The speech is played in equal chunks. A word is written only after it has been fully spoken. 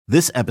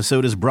This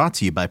episode is brought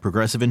to you by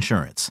Progressive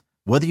Insurance.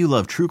 Whether you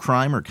love true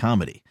crime or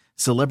comedy,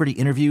 celebrity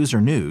interviews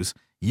or news,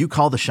 you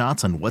call the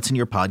shots on what's in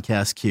your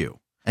podcast queue.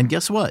 And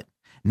guess what?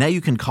 Now you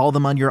can call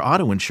them on your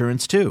auto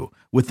insurance too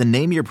with the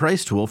Name Your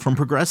Price tool from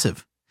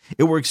Progressive.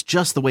 It works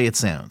just the way it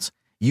sounds.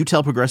 You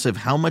tell Progressive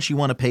how much you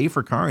want to pay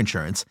for car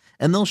insurance,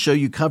 and they'll show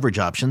you coverage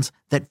options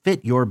that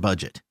fit your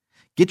budget.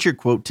 Get your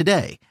quote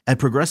today at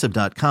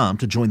Progressive.com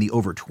to join the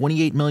over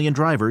 28 million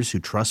drivers who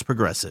trust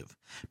Progressive.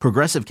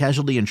 Progressive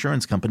Casualty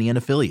Insurance Company and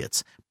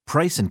Affiliates.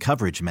 Price and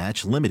coverage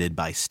match limited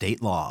by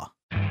state law.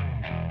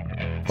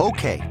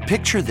 Okay,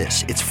 picture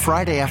this. It's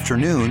Friday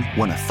afternoon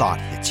when a thought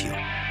hits you.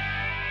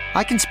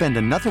 I can spend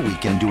another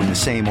weekend doing the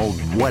same old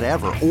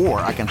whatever,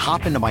 or I can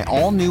hop into my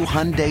all-new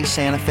Hyundai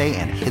Santa Fe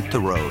and hit the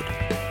road.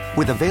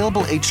 With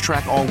available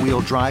H-Track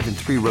all-wheel drive and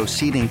 3-row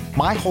seating,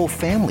 my whole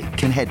family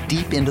can head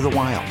deep into the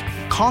wild.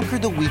 Conquer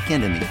the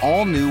weekend in the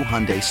all-new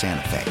Hyundai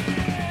Santa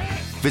Fe.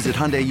 Visit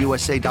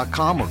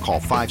HyundaiUSA.com or call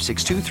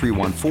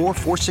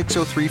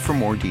 562-314-4603 for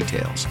more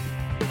details.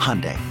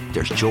 Hyundai,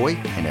 there's joy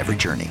in every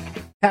journey.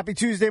 Happy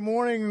Tuesday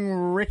morning,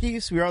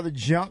 Rickies. We are the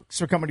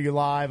Junks. We're coming to you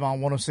live on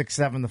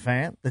 106.7 The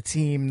Fan, the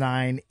Team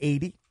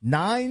 980.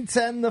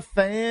 910 The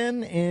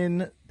Fan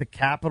in the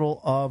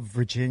capital of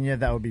Virginia.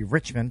 That would be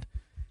Richmond.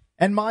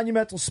 And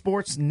Monumental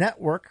Sports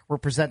Network. We're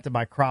presented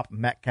by Crop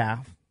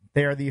Metcalf.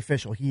 They are the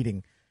official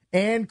heating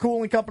and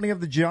cooling company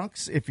of the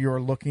Junks. If you're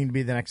looking to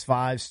be the next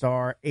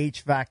 5-star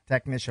HVAC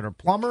technician or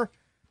plumber,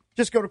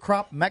 just go to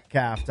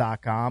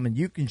cropmetcalf.com and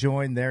you can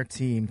join their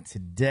team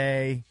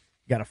today.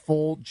 You got a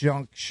full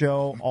Junk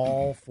show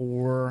all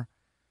for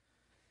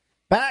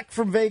back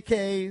from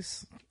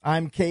vacays.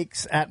 I'm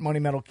Cakes at Money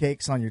Metal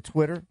Cakes on your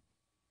Twitter.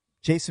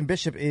 Jason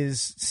Bishop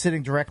is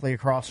sitting directly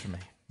across from me.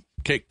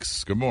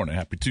 Cakes, good morning.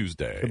 Happy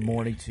Tuesday. Good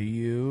morning to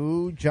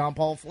you. John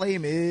Paul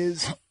Flame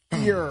is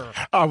here.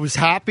 I was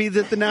happy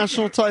that the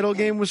national title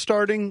game was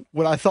starting,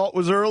 what I thought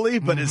was early,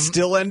 but it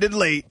still ended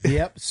late.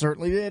 Yep,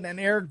 certainly did. And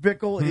Eric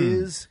Bickle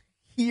is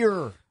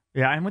here.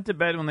 Yeah, I went to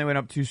bed when they went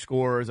up 2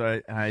 scores.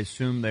 I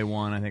assumed they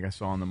won. I think I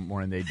saw in the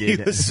morning they did.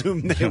 You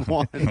assumed they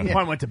won.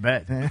 I went to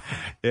bed.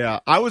 Yeah,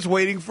 I was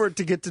waiting for it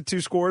to get to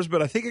 2 scores,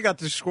 but I think I got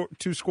to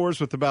 2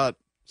 scores with about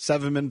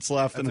 7 minutes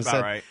left. That's and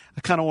about right.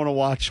 I kind of want to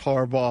watch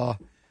Harbaugh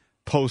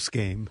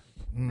post-game.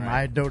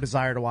 I had no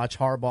desire to watch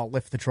Harbaugh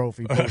lift the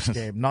trophy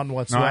post-game. None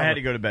whatsoever. No, I had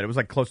to go to bed. It was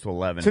like close to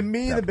 11. To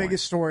me, the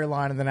biggest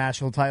storyline of the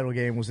national title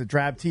game was that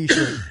Drab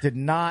T-shirt did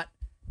not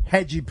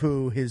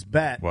hedgy-poo his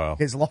bet,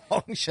 his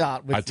long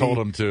shot. With I told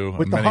him to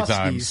with many the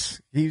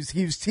Huskies. times.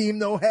 He was team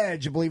no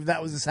hedge. I believe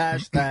that was his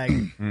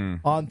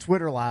hashtag on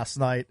Twitter last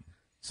night.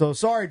 So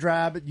sorry,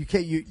 Drab, you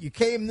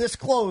came this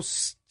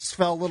close, just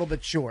fell a little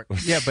bit short.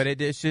 Yeah, but it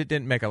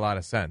didn't make a lot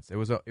of sense. It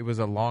was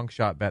a long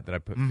shot bet that I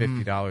put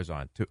 $50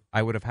 on.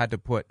 I would have had to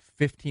put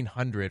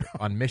 $1,500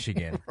 on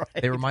Michigan. Right.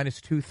 They were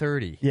minus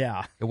 230.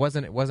 Yeah, it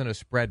wasn't a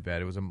spread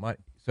bet. It was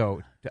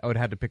so I would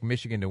have had to pick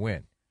Michigan to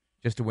win,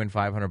 just to win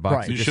 $500.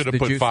 Right. You should have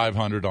put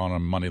 $500 on a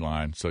money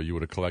line, so you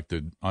would have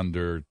collected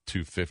under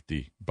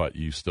 $250, but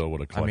you still would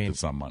have collected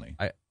some money.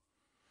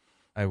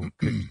 I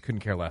couldn't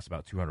care less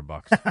about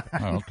 $200.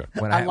 Oh, okay.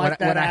 When I like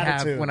that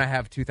attitude. when I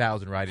have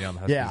 2,000 riding on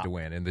the Huskies to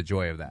win, and the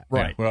joy of that.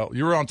 Right. Yeah, well,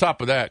 you were on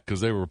top of that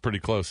because they were pretty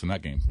close in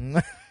that game.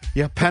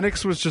 Yeah,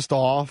 Penix was just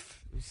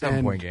off.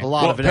 7-point game. A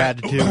lot of it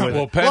had to do with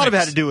Penix, a lot of it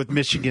had to do with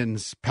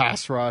Michigan's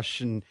pass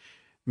rush, and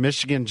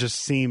Michigan just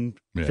seemed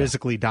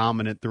physically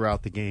dominant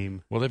throughout the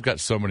game. Well, they've got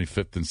so many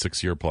 5th and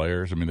 6th year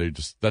players. I mean,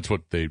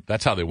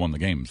 that's how they won the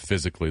game.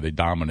 Physically, they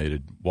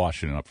dominated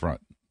Washington up front.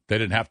 They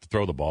didn't have to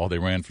throw the ball. They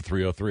ran for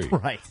 303.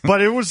 right.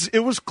 But it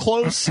was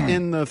close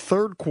in the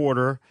third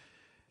quarter.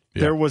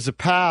 Yeah. There was a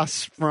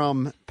pass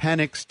from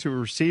Penix to a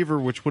receiver,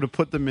 which would have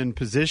put them in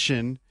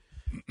position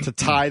to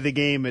tie the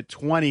game at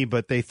 20,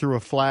 but they threw a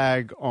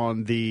flag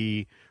on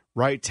the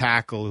right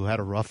tackle who had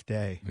a rough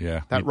day.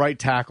 Yeah. That right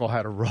tackle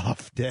had a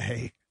rough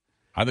day.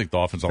 I think the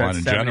offensive line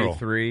in general.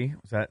 73?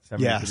 Was that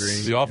 73?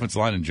 Yes. The offensive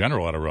line in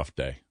general had a rough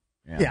day.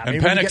 Yeah,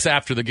 And Penix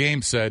after the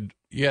game said,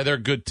 yeah, they're a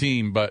good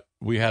team, but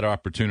we had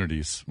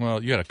opportunities.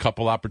 Well, you had a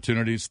couple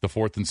opportunities. The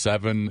 4th and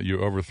 7, you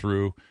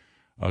overthrew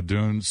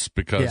Dunes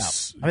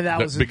because that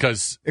was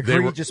because an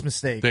egregious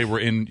mistake. They were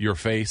in your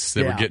face.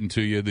 They were getting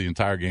to you the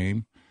entire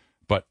game.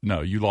 But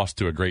no, you lost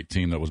to a great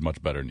team that was much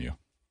better than you.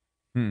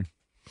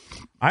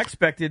 I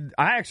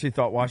actually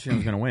thought Washington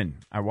was going to win.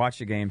 I watched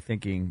the game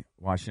thinking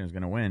Washington was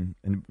going to win,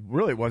 and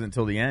really it wasn't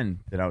until the end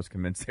that I was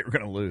convinced they were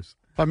going to lose.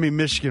 I mean,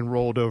 Michigan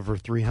rolled over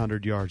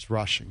 300 yards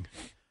rushing.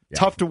 Yeah.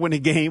 Tough to win a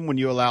game when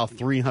you allow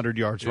 300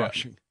 yards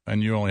rushing.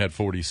 And you only had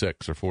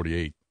 46 or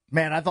 48.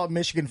 Man, I thought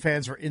Michigan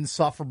fans were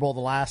insufferable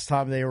the last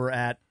time they were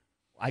at,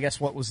 I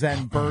guess what was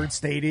then Bird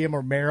Stadium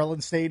or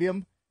Maryland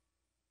Stadium.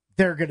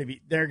 They're going to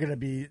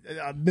be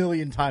a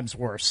million times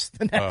worse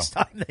the next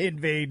time they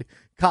invade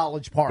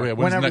College Park. Yeah,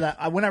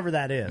 whenever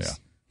that is. Yeah.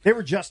 They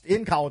were just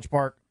in College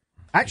Park.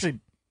 Actually,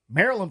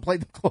 Maryland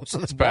played them closer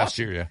This than past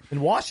Washington. year, yeah.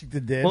 And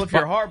Washington did. Well, if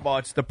you're Harbaugh,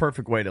 it's the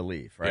perfect way to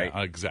leave, right?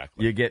 Yeah,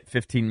 exactly. You get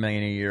 $15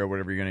 million a year, or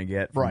whatever you're going to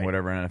get from Right.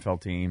 whatever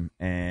NFL team,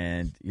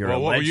 and you're Well, a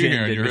what were legend you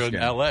hearing? in You're in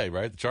Michigan. L.A.,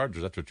 right? The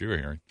Chargers. That's what you were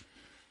hearing.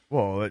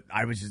 Well,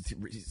 I was just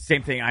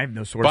same thing. I have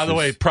no sources. By the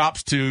way,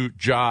 props to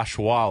Josh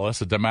Wallace.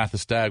 A DeMatha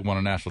Stag won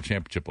a national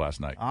championship last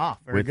night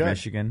very with good.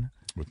 Michigan.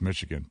 with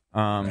Michigan.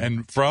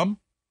 And from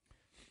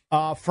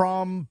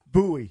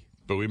Bowie.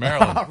 Bowie,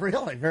 Maryland.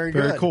 Really? Very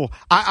good. Very cool.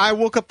 I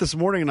woke up this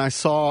morning and I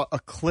saw a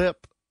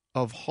clip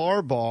of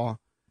Harbaugh.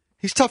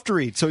 He's tough to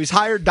read. So he's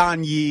hired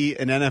Don Yee,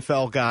 an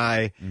NFL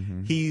guy.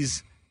 Mm-hmm.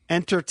 He's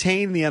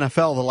entertained the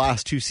NFL the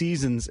last 2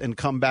 seasons and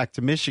come back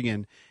to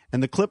Michigan.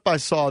 And the clip I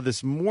saw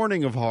this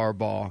morning of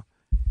Harbaugh,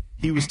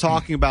 he was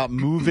talking about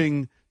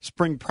moving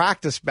spring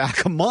practice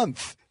back a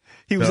month.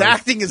 He was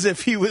acting as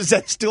if he was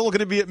still going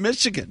to be at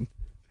Michigan.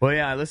 Well,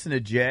 yeah, I listened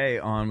to Jay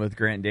on with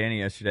Grant and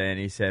Danny yesterday, and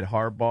he said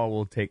Harbaugh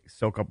will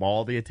soak up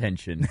all the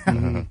attention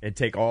and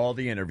take all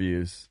the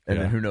interviews, and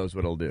then who knows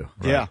what he'll do.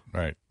 Yeah.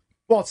 Right.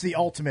 Well, it's the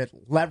ultimate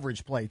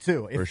leverage play,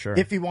 too. For sure.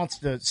 If he wants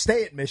to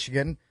stay at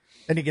Michigan,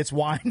 then he gets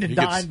wined and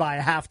dined by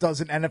a half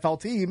dozen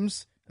NFL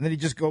teams, and then he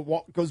just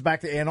goes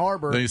back to Ann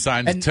Arbor. Then he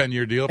signs a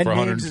 10-year deal for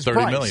names his $130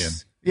 price. million.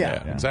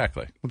 Yeah.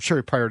 Exactly. I'm sure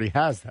he probably already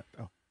has that,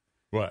 though.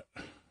 What?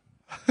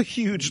 A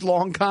huge,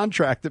 long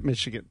contract at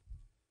Michigan.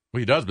 Well,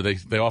 he does, but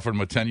they offered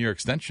him a 10-year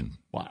extension.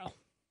 Wow.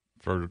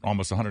 For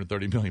almost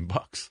 $130 million.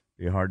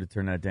 Be hard to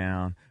turn that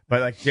down.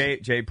 But like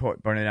Jay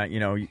pointed out,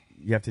 you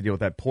have to deal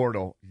with that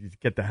portal. You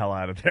get the hell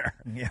out of there.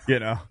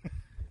 Yeah.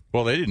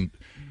 Well, they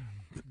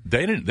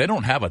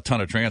don't have a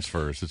ton of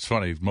transfers. It's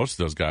funny. Most of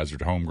those guys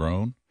are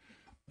homegrown,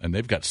 and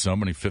they've got so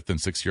many 5th and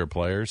 6th year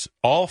players.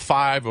 All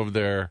 5 of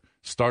their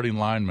starting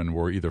linemen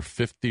were either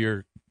 5th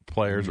year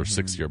players or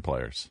 6th year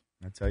players.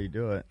 That's how you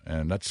do it.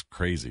 And that's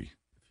crazy.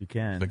 If you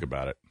can. Think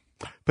about it.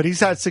 But he's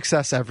had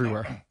success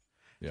everywhere.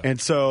 Yeah. And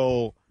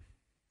so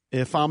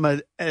if I'm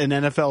an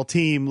NFL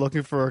team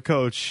looking for a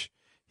coach,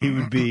 he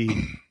would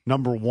be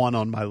number 1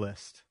 on my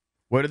list.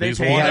 What are they He's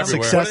paying won him? everywhere.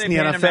 What are they Success in the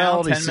paying him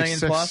now? NFL, he's $10 million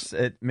success- plus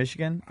at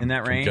Michigan in that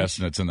I'm range.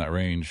 guessing it's in that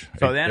range.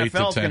 So the 8 to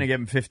NFL is 10. going to give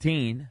him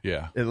 15.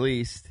 Yeah. At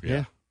least.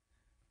 Yeah.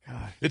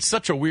 It's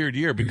such a weird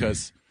year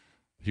because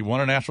he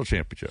won a national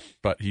championship,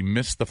 but he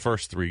missed the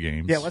first 3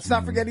 games. Yeah, let's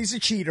not forget he's a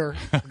cheater.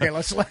 Okay,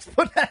 let's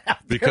put that out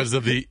there. Because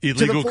of the To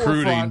illegal forefront.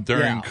 recruiting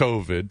during Yeah.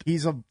 COVID.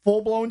 He's a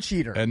full-blown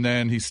cheater. And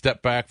then he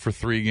stepped back for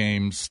 3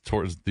 games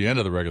towards the end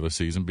of the regular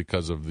season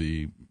because of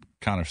the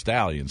Connor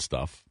Stallion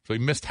stuff. So he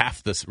missed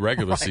half this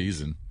regular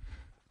season,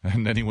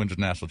 and then he wins a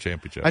national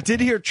championship. I did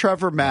hear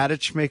Trevor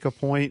Maddich make a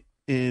point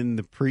in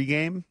the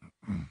pregame.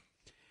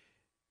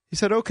 He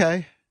said,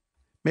 okay,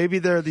 maybe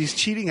there are these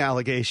cheating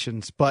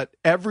allegations, but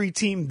every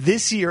team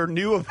this year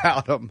knew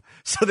about them,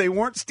 so they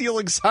weren't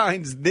stealing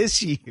signs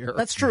this year.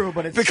 That's true,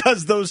 but it's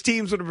because those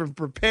teams would have been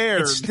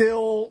prepared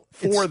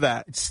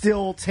that. It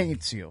still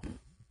taints you.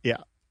 Yeah.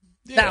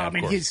 Yeah, Now, I of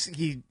mean, course.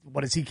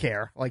 what does he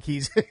care? Like,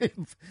 he's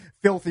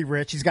filthy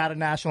rich. He's got a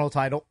national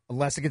title,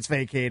 unless it gets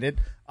vacated.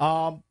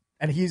 And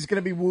he's going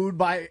to be wooed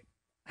by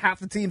half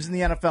the teams in the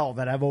NFL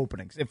that have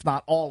openings, if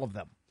not all of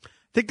them. I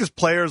think his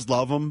players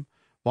love him,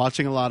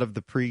 watching a lot of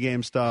the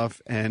pregame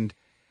stuff. And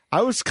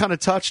I was kind of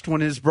touched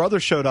when his brother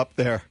showed up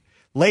there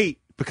late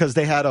because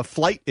they had a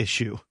flight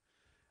issue.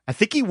 I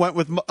think he went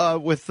with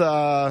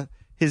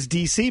his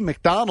DC,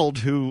 McDonald,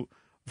 who,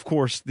 of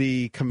course,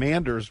 the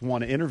Commanders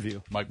want to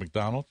interview. Mike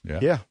McDonald?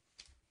 Yeah.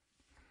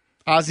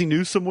 Ozzie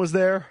Newsome was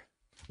there.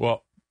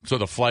 Well, so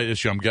the flight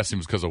issue, I'm guessing,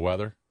 was because of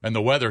weather. And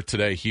the weather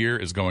today here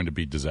is going to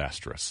be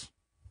disastrous.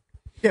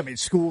 Yeah, I mean,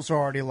 schools are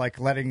already, like,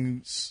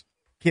 letting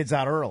kids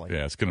out early.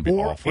 Yeah, it's going to be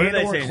awful. What are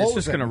they or saying? It's just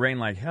closing. going to rain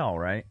like hell,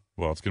 right?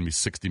 Well, it's going to be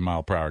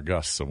 60-mile-per-hour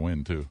gusts of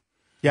wind, too.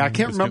 Yeah, I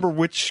can't remember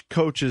which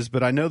coaches,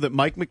 but I know that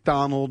Mike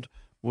McDonald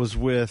was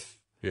with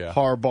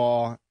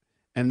Harbaugh,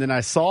 and then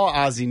I saw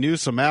Ozzie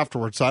Newsome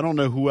afterwards, so I don't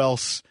know who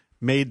else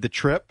made the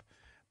trip,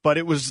 but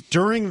it was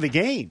during the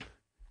game.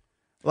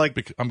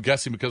 Like, I'm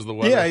guessing because of the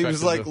weather. yeah, he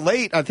was affected like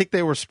late. I think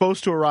they were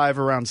supposed to arrive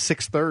around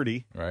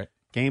 6:30. Right.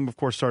 Game, of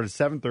course, started at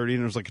 7:30, and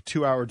there was like a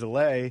 2-hour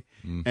delay.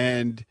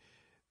 And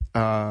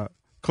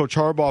Coach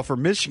Harbaugh for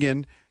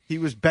Michigan, he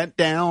was bent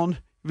down.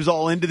 He was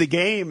all into the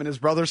game, and his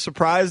brother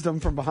surprised him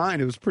from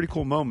behind. It was a pretty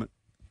cool moment.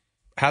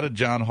 How did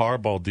John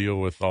Harbaugh deal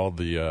with all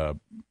the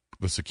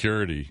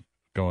security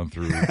going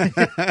through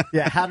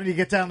Yeah, how did he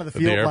get down to the at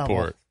field the level?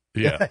 airport?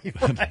 Yeah.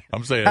 Right.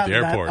 I'm saying at the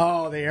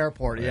airport. The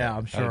airport. Yeah,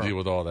 I'm sure. How to deal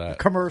with all that.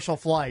 Commercial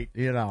flight,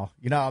 you know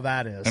how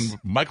that is. And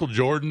Michael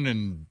Jordan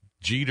and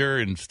Jeter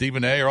and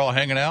Stephen A. are all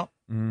hanging out.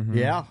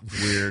 Yeah.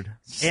 Weird.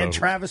 And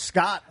Travis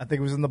Scott, I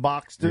think, was in the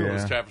box, too. Yeah.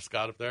 Was Travis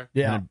Scott up there?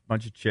 Yeah. And a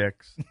bunch of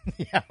chicks.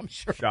 Yeah, I'm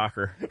sure.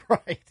 Shocker.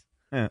 Right.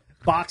 Yeah.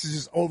 Box is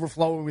just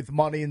overflowing with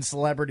money and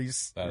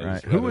celebrities. That is-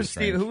 Right. that Who is was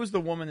strange. Who was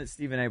the woman that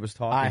Stephen A. was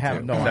talking I to?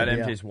 have no Was that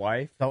idea. MJ's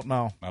wife? Don't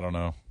know. I don't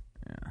know.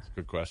 Yeah. That's a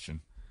good question.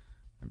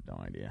 I have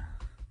no idea.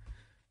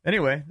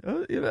 Anyway,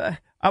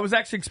 I was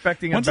actually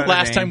expecting. When's a the better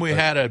last game, time we but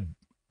had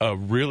a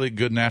really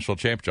good national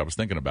championship? I was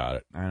thinking about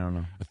it. I don't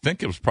know. I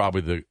think it was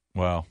probably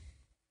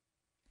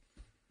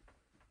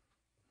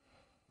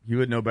You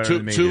would know better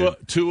than me.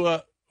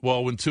 Tua.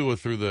 Well, when Tua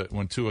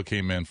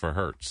came in for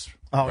Hurts.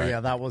 Oh right? yeah,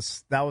 that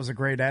was a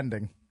great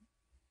ending.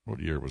 What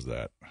year was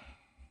that?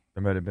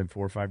 That might have been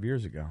 4 or 5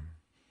 years ago.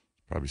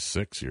 Probably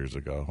 6 years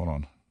ago. Hold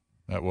on.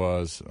 That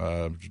was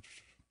that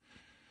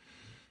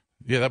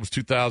was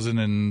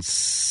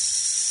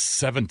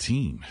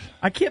 2017.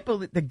 I can't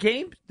believe the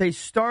game. They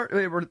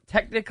were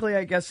technically,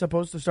 I guess,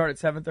 supposed to start at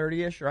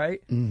 7:30ish,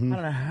 right? Mm-hmm. I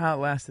don't know how it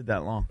lasted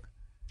that long.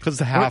 Because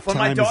the halftime When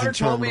my daughter is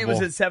told me it was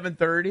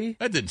interminable. at 7:30.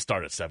 That didn't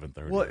start at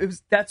 7:30. Well,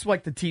 that's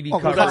like the TV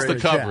coverage. That's the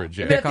coverage.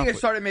 Yeah. I think it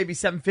started maybe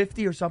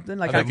 7:50 or something.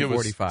 Like I think it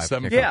was 45.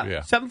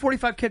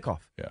 7:45 kickoff.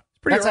 Yeah. It's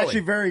pretty That's early. actually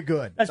very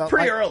good. That's So,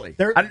 pretty like, early.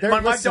 they're When my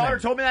listening. daughter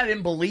told me that, I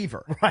didn't believe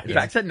her. Right. In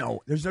fact, I said,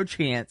 no, there's no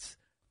chance.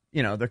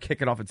 They're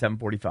kicking off at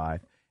 7:45.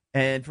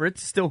 And for it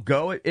to still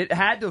go, it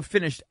had to have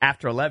finished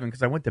after 11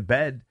 because I went to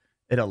bed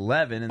at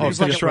 11. And It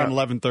finished around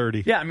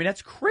 11:30. Yeah, I mean,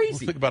 that's Well,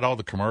 crazy. think about all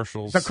the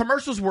commercials. The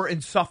commercials were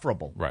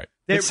insufferable. Right.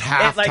 It's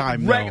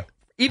halftime, though.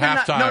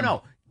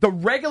 No. The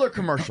regular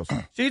commercials.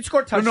 So you'd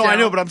score a touchdown. No, I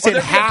know, but I'm or saying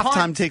there'd be a punt,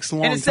 halftime takes a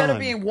long And instead time. of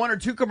being 1 or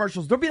 2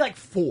 commercials, there'd be like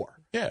 4.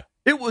 Yeah.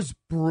 It was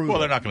brutal. Well,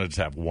 they're not going to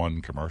just have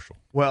one commercial.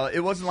 Well,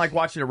 it wasn't like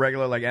watching a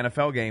regular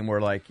NFL game where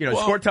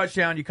score a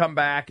touchdown, you come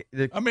back.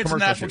 The I mean, it's a commercial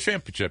national shoot.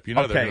 championship. You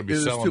know they're going to be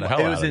selling the hell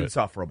It out was of it.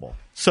 insufferable.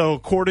 So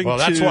according Well,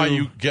 that's to... why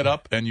you get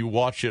up and you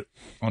watch it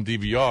on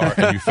DVR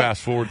and you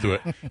fast forward to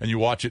it and you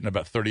watch it in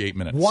about 38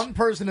 minutes. One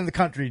person in the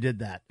country did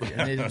that,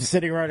 and it was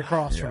sitting right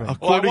across from him.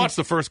 Well, I watched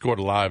the first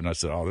quarter live and I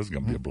said, "Oh, this is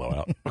going to be a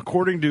blowout."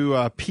 According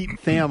to Pete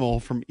Thamel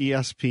from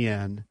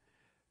ESPN,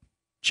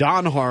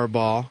 John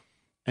Harbaugh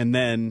and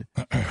then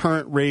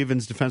current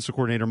Ravens defensive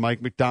coordinator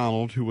Mike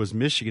McDonald, who was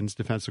Michigan's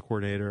defensive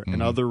coordinator,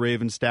 and other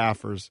Ravens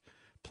staffers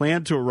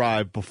planned to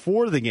arrive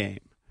before the game,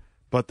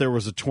 but there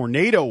was a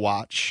tornado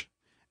watch,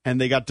 and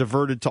they got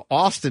diverted to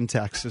Austin,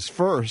 Texas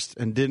first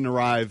and didn't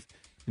arrive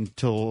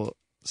until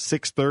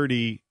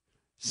 6:30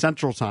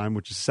 Central Time,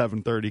 which is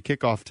 7:30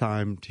 kickoff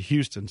time to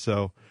Houston.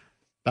 So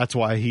that's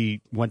why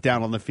he went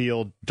down on the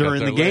field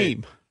during the there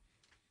game.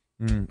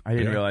 I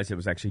didn't realize it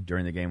was actually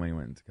during the game when he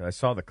went, because I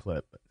saw the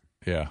clip.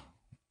 Yeah.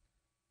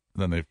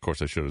 Then, they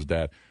showed his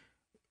dad.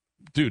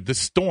 Dude, this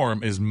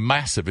storm is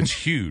massive. It's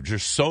huge.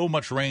 There's so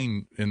much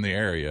rain in the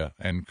area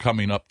and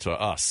coming up to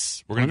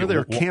us. We're I going know to they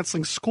were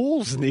canceling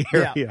schools in the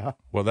area.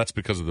 Well, that's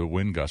because of the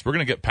wind gusts. We're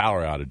going to get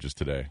power outages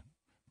today.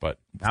 But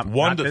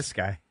Not this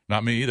guy.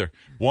 Not me either.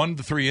 1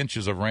 to 3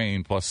 inches of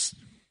rain plus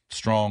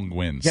strong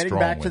winds. Getting strong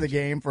back to winds. the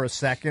game for a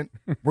second,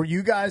 were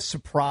you guys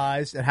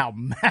surprised at how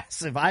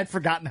massive? I had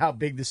forgotten how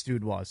big this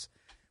dude was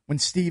when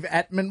Steve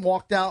Ettman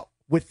walked out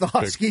with the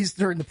Huskies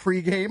during the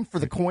pregame for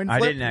the coin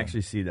flip. I didn't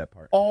actually see that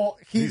part. Oh,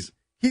 he's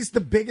the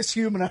biggest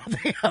human I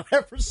think I've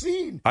ever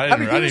seen. I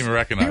didn't even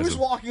recognize him. He was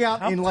walking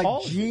out in like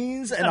tall is he?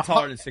 jeans He's and not a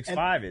taller than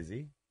 6'5", is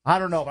he? I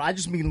don't know, but I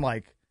just mean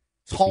like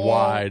Just tall,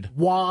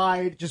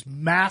 wide, just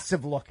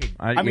massive looking.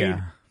 I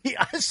mean,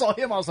 I saw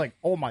him. I was like,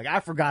 oh my god, I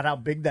forgot how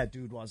big that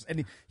dude was,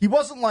 and he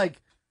wasn't like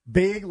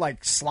big,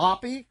 like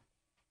sloppy.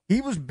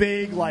 He was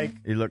big, like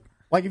He looked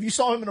like if you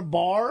saw him in a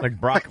bar, like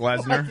Brock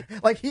Lesnar.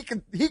 like he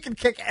could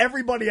kick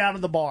everybody out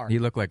of the bar He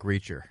looked like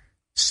Reacher.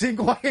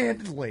 single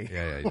handedly.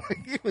 Yeah.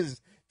 Like, it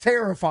was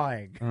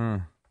terrifying.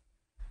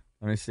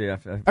 Let me see. I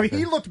mean,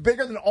 he looked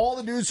bigger than all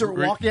the dudes that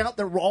were walking out.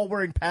 They were all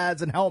wearing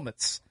pads and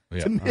helmets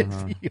to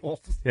midfield.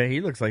 Yeah, he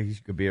looks like he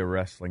could be a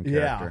wrestling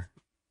character.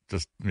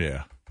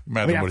 Yeah. I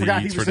Imagine mean, I what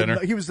forgot he eats for dinner.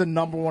 he was the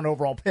number 1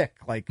 overall pick,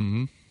 like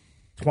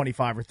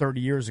 25 or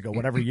 30 years ago,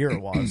 whatever year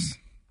it was.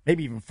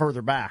 Maybe even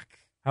further back.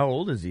 How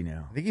old is he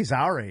now? I think he's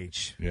our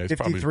age. Yeah, he's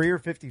 53 probably- or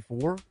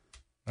 54.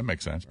 That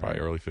makes sense. Probably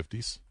early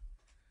 50s.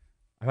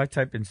 If I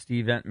typed in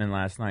Steve Entman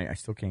last night, I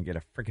still can't get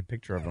a freaking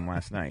picture of him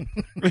last night.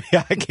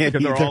 Yeah, I can't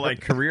Because they're either. all like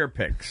career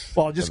picks.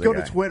 Well, just of the go to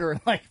guy. Twitter and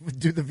like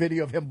do the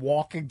video of him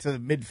walking to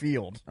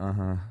midfield.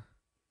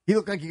 He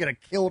looked like he could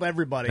have killed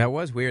everybody. That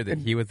was weird that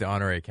he was the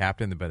honorary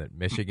captain, but that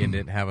Michigan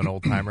didn't have an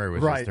old timer. It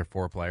was Right. just their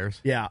 4 players.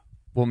 Yeah.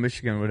 Well,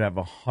 Michigan would have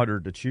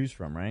 100 to choose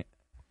from, right?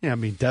 Yeah, I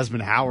mean,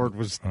 Desmond Howard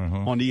was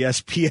on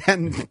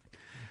ESPN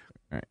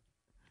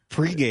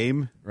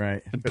pregame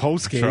Right. and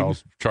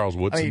postgame. Charles I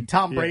Woodson. mean,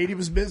 Tom Brady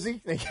was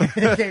busy. They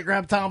can't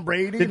grab Tom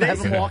Brady and have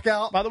him walk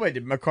out. By the way,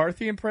 did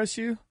McCarthy impress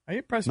you? Are you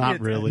impressed? Not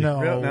with really.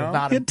 No, No?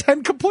 not He him. had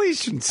 10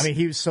 completions. I mean,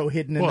 he was so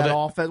hidden in Well, that that-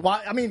 offense.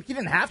 Well, I mean, he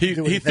didn't have to He-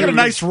 do he it. he had a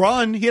nice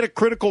run. He had a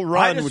critical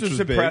run, I just which was was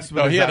impressed big.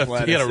 with No, his he had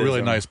a really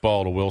athleticism. nice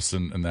ball to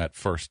Wilson in that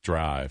first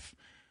drive,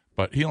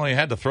 but he only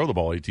had to throw the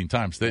ball 18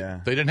 times. They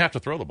didn't have to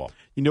throw the ball.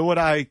 You know what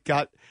I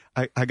got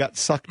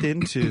sucked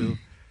into?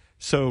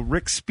 So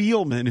Rick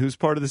Spielman, who's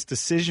part of this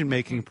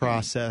decision-making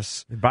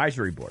process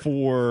Advisory board.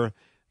 for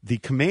the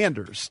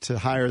Commanders to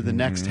hire the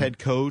next head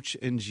coach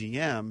and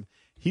GM,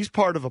 he's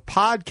part of a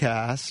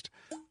podcast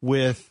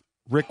with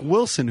Rick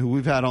Wilson, who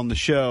we've had on the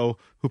show,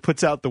 who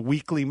puts out the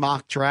weekly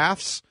mock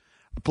drafts.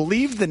 I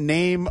believe the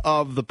name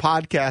of the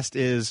podcast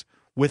is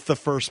With the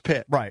First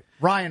Pick. Right.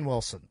 Ryan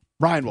Wilson.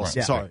 Ryan Wilson,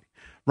 Yeah. sorry.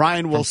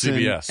 Ryan Wilson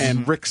CBS.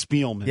 and Rick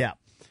Spielman. Yeah.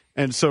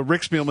 And so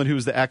Rick Spielman,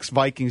 who's the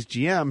ex-Vikings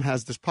GM,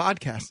 has this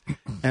podcast.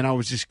 And I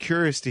was just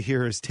curious to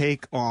hear his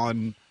take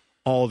on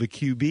all the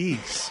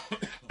QBs.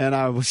 And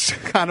I was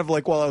kind of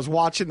like, while I was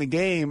watching the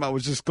game, I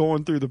was just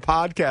going through the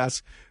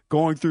podcast,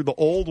 going through the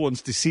old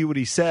ones to see what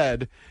he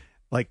said.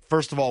 Like,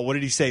 first of all, what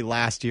did he say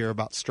last year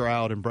about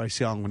Stroud and Bryce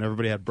Young when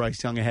everybody had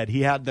Bryce Young ahead?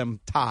 He had them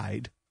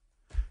tied.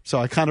 So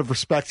I kind of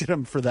respected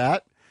him for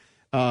that.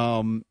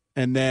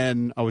 And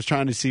then I was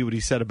trying to see what he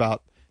said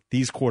about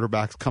these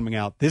quarterbacks coming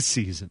out this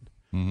season.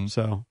 Mm-hmm.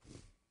 So,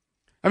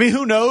 I mean,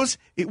 who knows?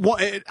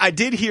 I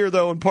did hear,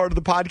 though, in part of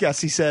the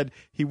podcast, he said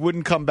he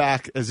wouldn't come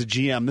back as a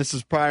GM. This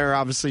is prior,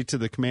 obviously, to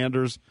the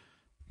Commanders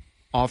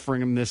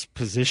offering him this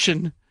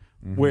position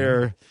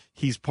where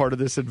he's part of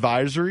this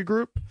advisory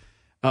group.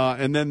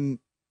 And then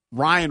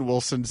Ryan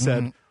Wilson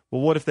said,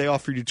 well, what if they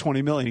offered you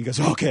 $20 million? He goes,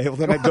 okay, well,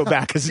 then I'd go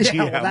back as a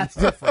GM. Well, that's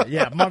different.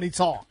 Yeah, money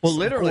talks. Well,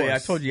 literally, I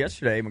told you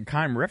yesterday when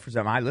Keim referenced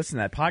him, I listened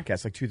to that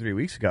podcast like 2-3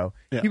 weeks ago.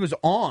 Yeah. He was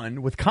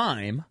on with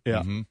Keim,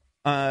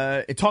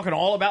 talking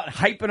all about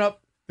hyping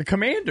up the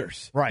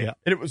Commanders. Right. Yeah.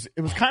 And it was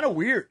kind of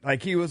weird.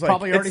 Like, he was like,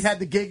 Probably already had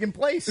the gig in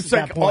place. It's at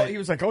like, that point. he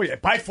was like, oh, yeah,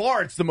 by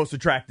far it's the most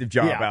attractive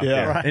job out Yeah,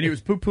 there. right. And he was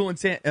poo-pooing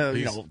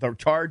the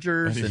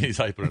Chargers. And, He's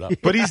hyping it up.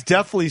 But he's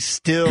definitely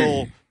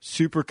still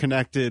super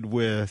connected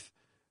with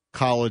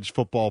college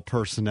football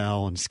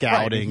personnel and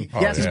scouting. Right.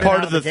 He hasn't He's been part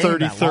out of the of the game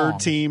that 33rd long.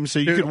 team, so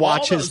you Dude, could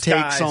watch all his those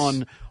takes guys-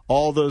 on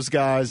all those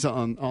guys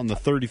on the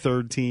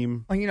 33rd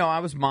team. well, I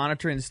was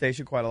monitoring the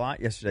station quite a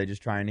lot yesterday,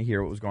 just trying to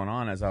hear what was going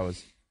on as I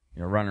was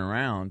running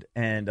around.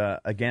 And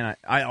again,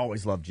 I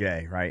always love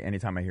Jay, right?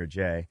 Anytime I hear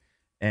Jay.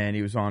 And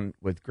he was on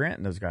with Grant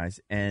and those guys,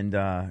 and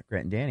Grant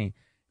and Danny.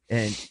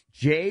 And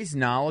Jay's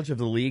knowledge of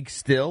the league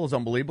still is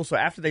unbelievable. So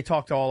after they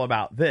talked all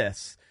about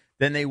this,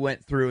 then they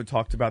went through and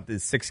talked about the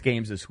 6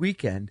 games this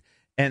weekend.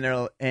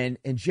 And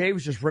Jay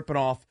was just ripping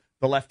off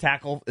the left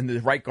tackle and the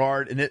right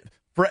guard and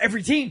for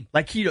every team.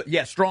 Like,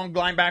 strong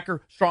linebacker,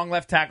 strong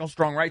left tackle,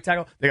 strong right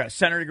tackle. They got a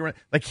center to go around.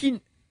 Like,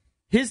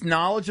 his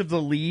knowledge of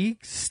the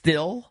league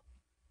still,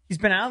 he's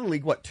been out of the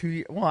league, 2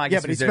 years? Well, I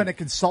guess but he's been a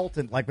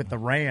consultant like with the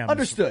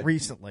Rams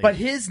recently. But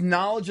his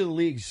knowledge of the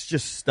league is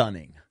just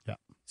stunning. Yeah.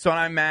 So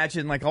I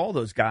imagine, like, all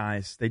those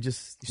guys, they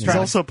just... He's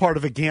also part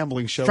of a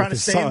gambling show trying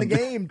with to his stay son. in the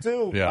game,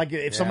 too. Yeah. Like,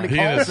 if somebody He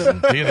and calls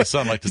him... his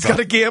son like to He's talk. got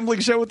a gambling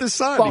show with his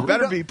son. Well, He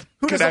better be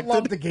who doesn't connected.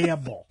 love to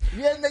gamble?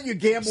 Yeah, and then you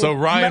gamble So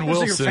with Ryan members of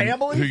your Wilson,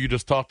 family? who you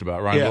just talked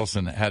about, Ryan Yeah.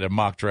 Wilson had a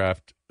mock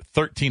draft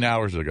 13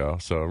 hours ago,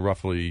 so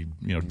roughly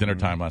dinner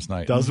time last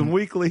night. Dozen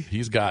weekly.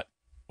 He's got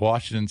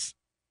Washington's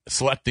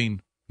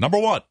selecting number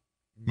 1,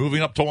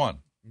 moving up to 1.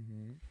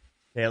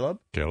 Caleb?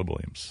 Caleb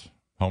Williams,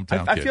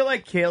 hometown I kid. feel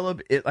like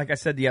Caleb, like I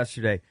said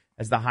yesterday,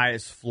 has the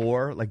highest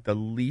floor, like the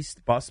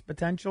least bust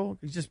potential.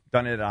 He's just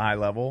done it at a high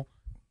level,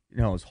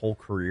 his whole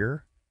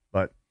career.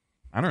 But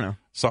I don't know.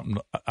 Something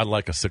I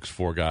like a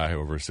 6'4" guy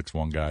over a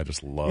 6'1" guy. I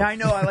just love. Yeah, I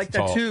know. I like that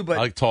tall, too. But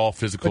I like tall,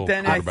 physical. But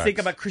then I quarterbacks. think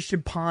about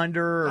Christian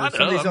Ponder I or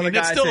some of know. these I other mean,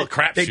 it's guys. still a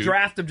crapshoot. They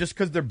draft them just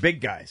because they're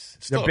big guys.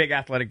 Still- They're big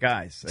athletic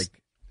guys. Like,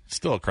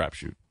 still a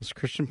crapshoot. Was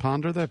Christian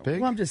Ponder that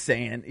big? well, I'm just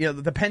saying.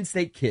 The Penn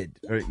State kid,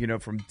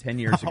 from 10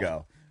 years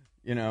ago.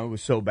 It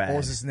was so bad. What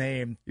was his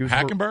name? He was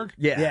Hackenberg?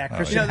 Yeah, Yeah,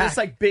 Christian there's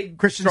like big,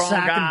 Christian strong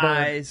Hackenberg.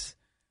 guys.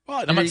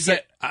 Well, And you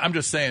get- I'm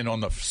just saying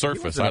on the He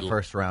surface. wasn't a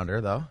first rounder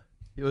though.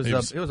 It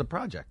was a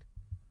project.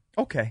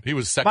 Okay. He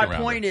was second My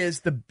rounder. point is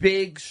the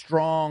big,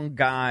 strong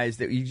guys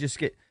that you just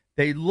get,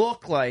 they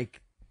look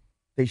like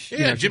they should.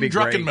 Yeah, should be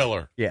Jim great.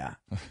 Druckenmiller. Yeah.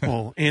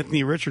 Well,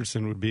 Anthony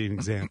Richardson would be an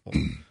example.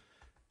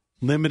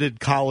 Limited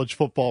college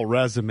football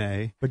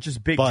resume, But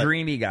just big, But-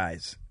 dreamy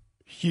guys.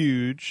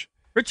 huge.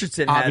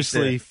 Richardson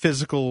Obviously, has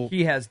physical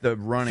he has the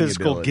running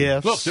physical ability.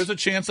 gifts. Look, there's a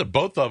chance that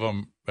both of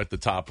them at the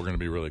top are going to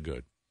be really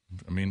good.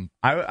 I mean,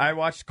 I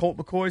watched Colt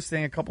McCoy's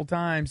thing a couple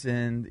times,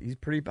 and he's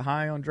pretty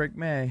high on Drake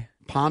May.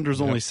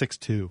 Ponder's only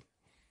 6'2".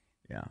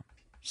 Yeah.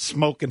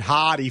 Smoking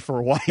hottie for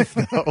a wife,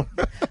 though.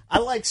 I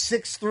like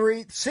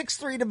 6'3"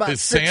 to about 6'6".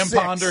 is Sam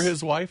Ponder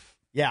his wife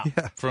Yeah.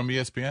 from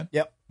ESPN?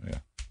 Yep. Yeah.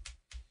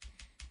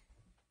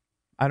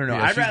 I don't know.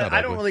 Yeah, she's not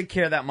I don't ugly. really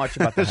care that much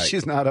about the height.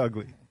 She's not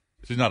ugly.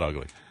 She's not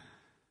ugly.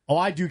 Oh,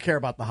 I do care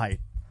about the height.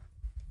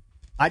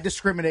 I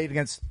discriminate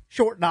against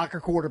short knocker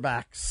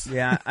quarterbacks.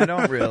 Yeah, I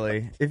don't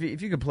really. If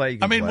you could play, you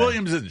I can mean, play.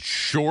 Williams isn't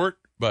short,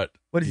 but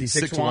What is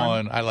he,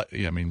 6'1"? I like.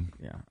 Yeah, I mean,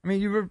 Yeah. I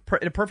mean,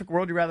 in a perfect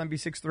world, you'd rather than be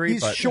 6'3".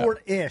 He's but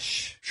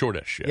short-ish.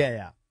 shortish. Yeah. Yeah,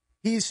 yeah.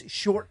 He's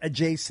short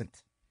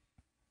adjacent.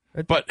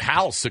 But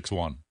Hal's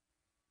 6'1",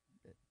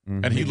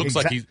 and he looks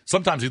like Exact- he's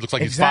sometimes he looks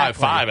like Exactly. he's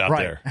 5'5" out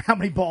Right. there. How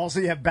many balls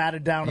do you have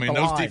batted down I mean, at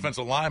the those line?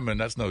 defensive linemen,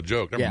 that's no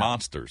joke. They're Yeah.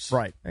 monsters.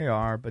 Right. They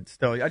are, but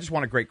still, I just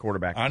want a great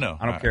quarterback. I know.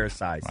 I don't care his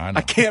size. I know.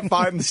 I can't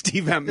find the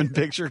Steve Emtman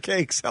picture.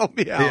 Cakes, help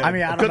me out. I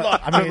mean, I don't Good know.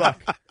 luck. I mean, Good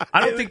luck.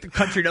 I don't think the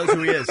country knows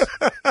who he is.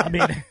 I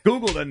mean,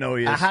 Google doesn't know who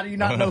he is. how do you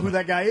not know who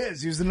that guy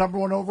is? He was the number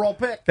 1 overall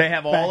pick. They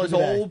have back all in his the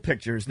day. old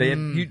pictures. They have,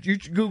 you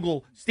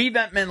Google Steve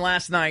Entman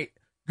last night.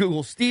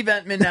 Google Steve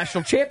Entman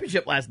National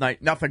Championship last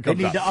night. Nothing They comes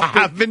need up. to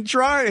I've been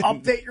trying.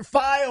 update your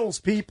files,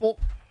 people.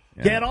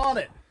 Get on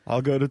it.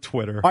 I'll go to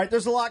Twitter. All right,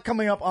 there's a lot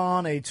coming up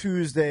on a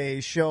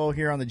Tuesday show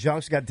here on the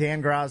Junks. We got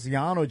Dan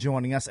Graziano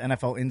joining us,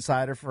 NFL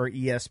insider for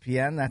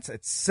ESPN. That's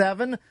at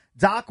 7.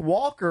 Doc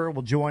Walker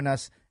will join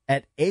us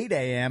at 8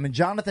 a.m. And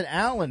Jonathan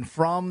Allen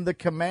from the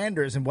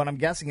Commanders, and what I'm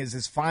guessing is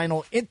his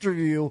final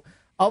interview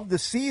of the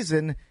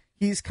season.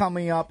 He's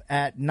coming up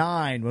at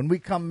 9. When we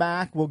come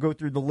back, we'll go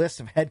through the list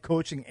of head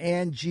coaching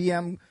and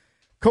GM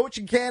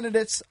coaching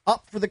candidates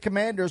up for the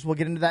Commanders. We'll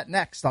get into that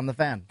next on The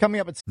Fan. Coming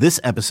up at...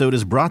 This episode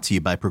is brought to you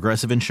by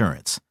Progressive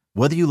Insurance.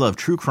 Whether you love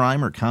true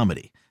crime or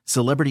comedy,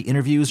 celebrity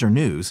interviews or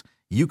news,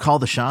 you call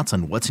the shots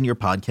on what's in your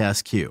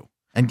podcast queue.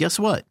 And guess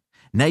what?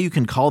 Now you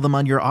can call them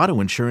on your auto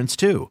insurance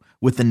too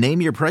with the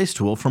Name Your Price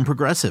tool from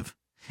Progressive.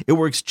 It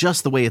works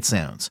just the way it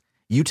sounds.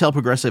 You tell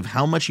Progressive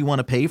how much you want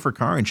to pay for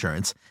car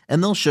insurance,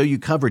 and they'll show you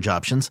coverage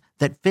options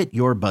that fit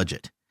your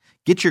budget.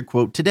 Get your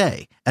quote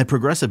today at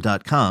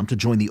Progressive.com to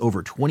join the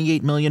over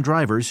 28 million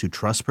drivers who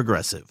trust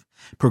Progressive.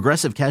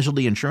 Progressive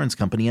Casualty Insurance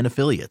Company and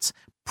Affiliates.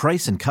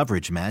 Price and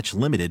coverage match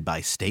limited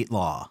by state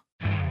law.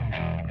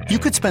 You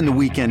could spend the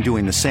weekend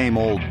doing the same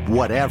old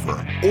whatever,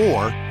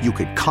 or you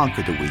could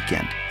conquer the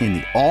weekend in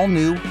the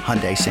all-new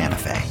Hyundai Santa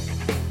Fe.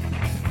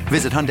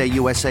 Visit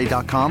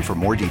HyundaiUSA.com for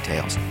more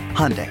details.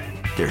 Hyundai,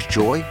 there's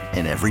joy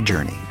in every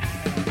journey.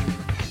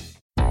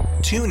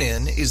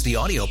 TuneIn is the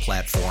audio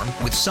platform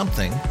with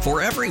something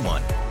for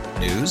everyone.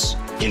 News.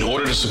 In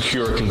order to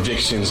secure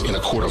convictions in a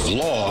court of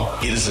law,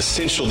 it is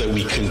essential that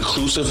we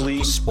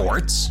conclusively.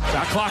 Sports.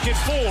 Shot clock at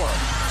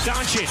 4.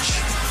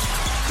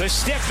 Doncic. The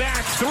step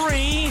back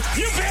 3.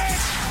 You bet.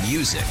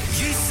 Music.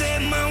 You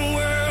set my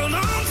world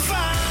on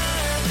fire.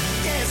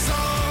 Yes,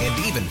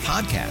 and even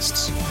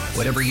podcasts.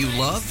 Whatever you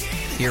love,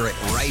 hear it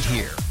right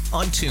here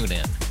on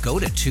TuneIn. Go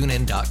to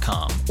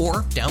TuneIn.com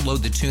or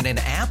download the TuneIn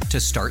app to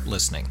start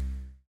listening.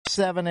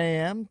 7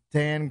 a.m.,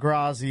 Dan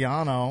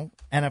Graziano,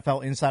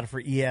 NFL insider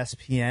for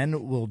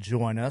ESPN, will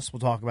join us. We'll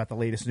talk about the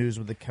latest news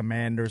with the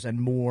Commanders and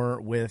more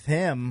with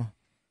him.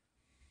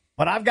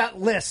 But I've got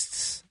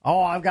lists.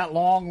 I've got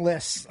long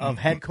lists of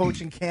head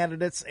coaching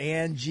candidates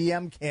and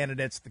GM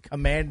candidates the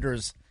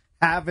Commanders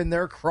have in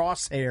their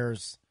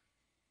crosshairs.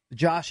 The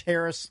Josh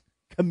Harris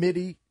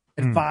Committee,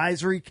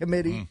 Advisory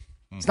Committee.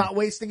 It's not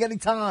wasting any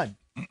time.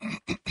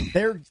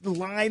 They're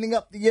lining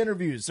up the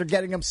interviews. They're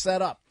getting them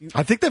set up.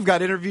 I think they've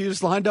got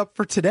interviews lined up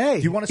for today.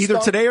 You want to either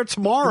today or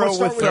tomorrow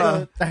with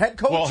the head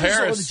coaches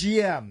or the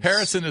GMs?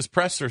 Harris in his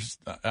pressers,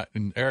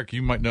 and Eric,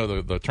 you might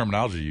know the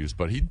terminology used,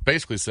 but he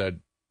basically said,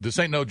 "This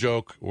ain't no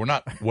joke. We're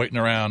not waiting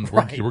around.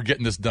 Right. We're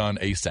getting this done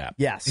ASAP."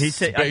 Yes, he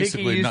said. I think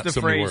he used the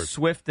so phrase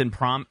 "swift and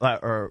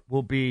or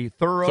will be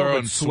thorough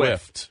and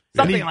swift."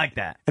 Something like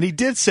that. And he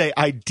did say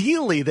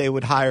ideally they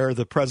would hire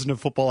the president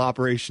of football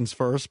operations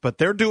first, but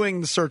they're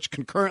doing the search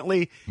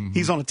concurrently. Mm-hmm.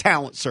 He's on a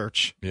talent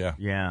search. Yeah.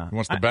 He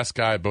wants the best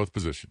guy at both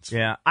positions.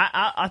 Yeah.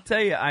 I'll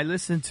tell you, I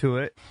listened to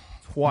it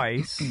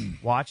twice,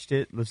 watched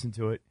it, listened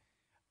to it.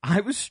 I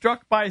was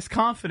struck by his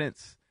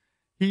confidence.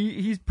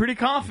 He's pretty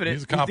confident.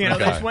 He's a confident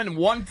guy. They just went and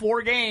won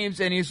 4 games,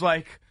 and he's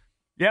like,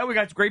 "Yeah, we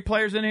got great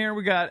players in here.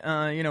 We got,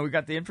 we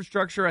got the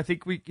infrastructure. I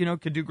think we,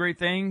 could do great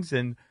things."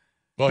 And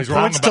well, he's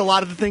wrong about a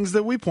lot of the things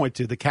that we point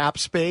to: the cap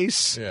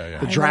space,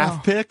 the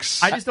draft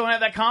picks. I just don't have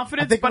that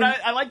confidence, but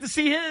I like to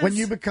see his. When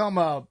you become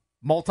a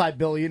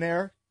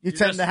multi-billionaire, you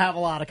tend to have a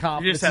lot of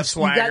confidence. You just have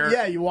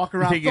swagger. You walk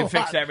around. You think you can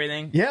fix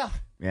everything? Yeah.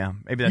 Yeah,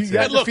 maybe that's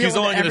it. Look, he's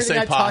only going to say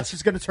positive. Touch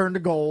is going to turn to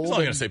gold. He's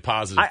only going to say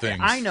positive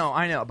things. I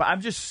know, but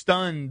I'm just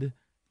stunned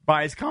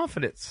by his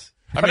confidence.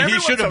 I mean, he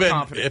should have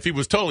been, if he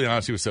was totally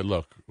honest, he would have said,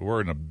 "Look, we're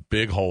in a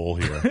big hole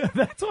here."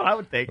 That's what I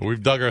would think.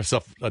 We've dug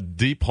ourselves a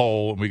deep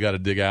hole, and we got to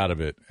dig out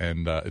of it,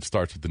 and it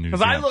starts with the new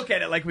Because I look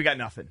at it like we got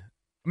nothing.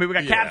 I mean, we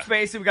got cap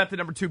space, and we got the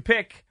number 2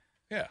 pick.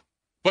 Yeah.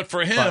 But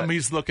for him,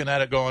 he's looking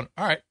at it going,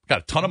 all right, got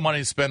a ton of money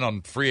to spend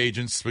on free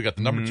agents. We got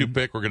the number 2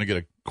 pick. We're going to get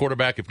a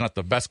quarterback, if not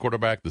the best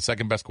quarterback, the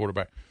second best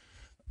quarterback.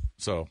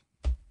 So,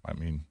 I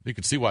mean, you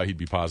could see why he'd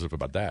be positive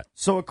about that.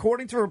 So,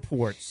 according to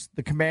reports,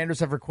 the Commanders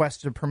have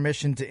requested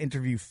permission to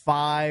interview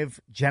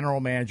 5 general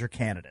manager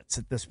candidates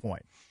at this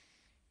point.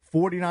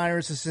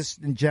 49ers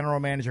assistant general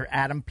manager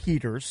Adam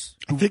Peters.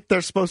 I think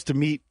they're supposed to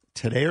meet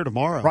today or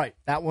tomorrow. Right.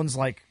 That one's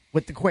like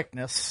with the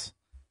quickness.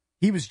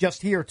 He was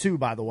just here, too,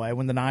 by the way,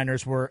 when the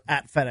Niners were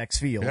at FedEx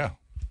Field.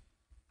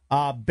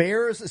 Yeah.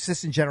 Bears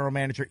assistant general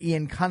manager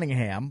Ian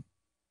Cunningham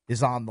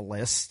is on the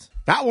list.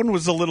 That one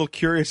was a little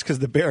curious because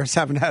the Bears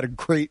haven't had a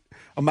great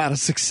amount of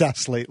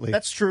success lately.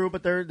 That's true,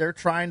 but they're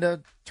trying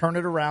to turn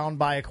it around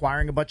by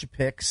acquiring a bunch of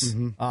picks.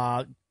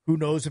 Mm-hmm. Who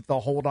knows if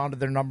they'll hold on to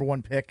their number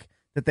 1 pick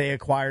that they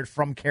acquired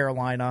from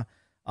Carolina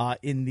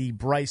in the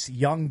Bryce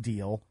Young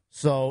deal.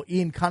 So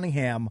Ian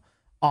Cunningham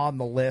on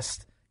the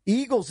list.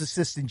 Eagles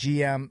assistant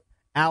GM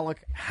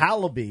Alec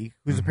Hallaby,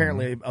 who's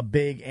apparently a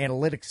big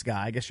analytics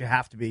guy. I guess you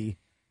have to be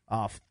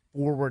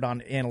forward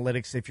on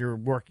analytics if you're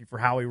working for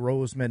Howie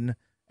Roseman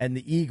and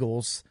the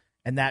Eagles,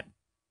 and that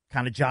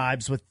kind of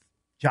jibes with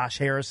Josh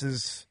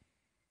Harris's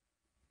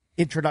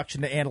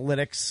introduction to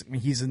analytics. I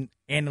mean, he's an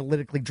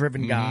analytically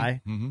driven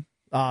guy.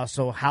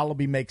 So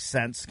Hallaby makes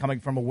sense coming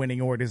from a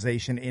winning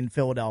organization in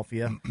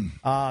Philadelphia.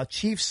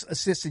 Chiefs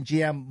assistant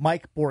GM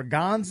Mike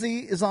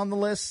Borgonzi is on the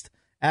list,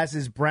 as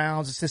is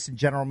Browns assistant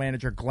general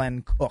manager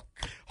Glenn Cook.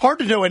 Hard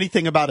to know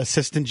anything about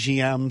assistant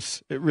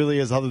GMs. It really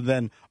is, other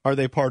than are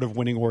they part of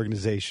winning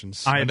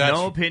organizations? I have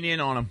no opinion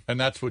on them. And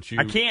that's what you...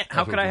 I can't.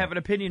 How could I have an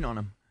opinion on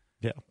them?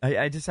 Yeah.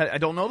 I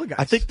don't know the guys.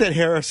 I think that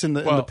Harris in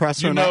the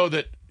presser... You know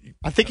that...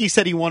 I think he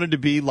said he wanted to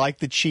be like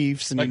the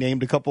Chiefs, and he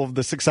named a couple of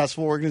the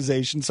successful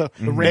organizations. So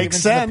The Ravens makes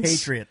sense. and the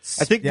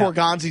Patriots. I think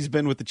Borgonzi's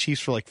been with the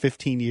Chiefs for like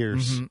 15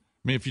 years. Mm-hmm. I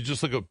mean, if you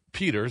just look at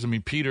Peters,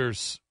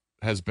 Peters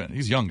has been...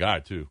 He's a young guy,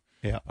 too.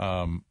 Yeah.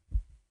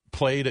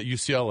 Played at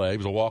UCLA. He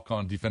was a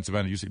walk-on defensive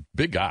end at UCLA.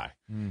 Big guy.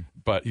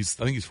 But I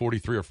think he's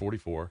 43 or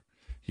 44.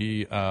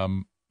 He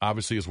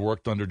obviously has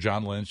worked under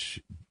John Lynch,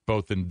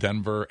 both in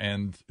Denver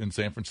and in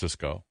San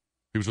Francisco.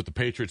 He was with the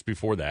Patriots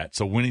before that,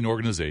 so winning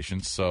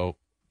organizations. So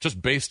just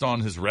based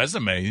on his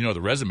resume,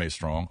 the resume's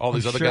strong. All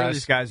these other guys.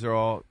 These guys are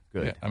all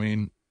good.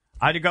 Yeah,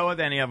 I'd go with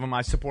any of them.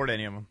 I support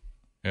any of them.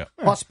 Yeah.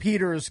 Plus,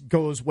 Peters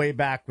goes way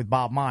back with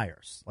Bob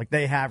Myers. Like,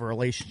 they have a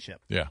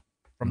relationship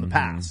from the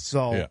past.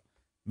 So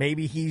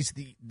maybe he's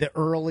the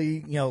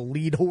early,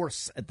 lead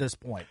horse at this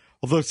point.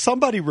 Although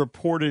somebody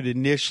reported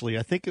initially,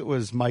 I think it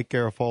was Mike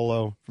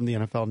Garafolo from the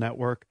NFL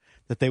Network,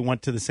 that they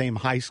went to the same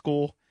high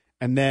school,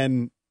 and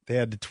then they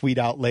had to tweet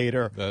out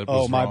later,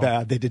 "Oh, my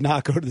bad, they did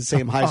not go to the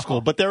same high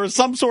school." But there was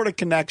some sort of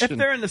connection if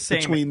they're in the same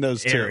between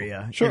those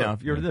area, two. Sure.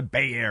 If you're in the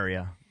Bay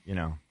Area,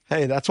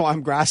 Hey, that's why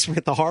I'm grasping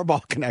at the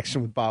Harbaugh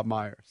connection with Bob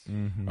Myers.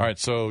 All right,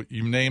 so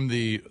you named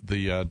the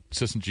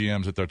assistant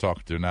GMs that they're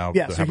talking to now.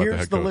 Yeah, how so about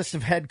here's the the list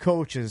of head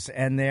coaches,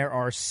 and there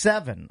are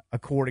 7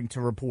 according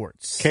to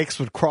reports. Cakes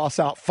would cross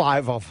out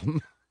 5 of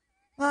them.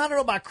 I don't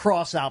know about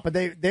cross out, but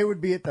they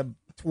would be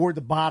toward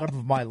the bottom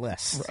of my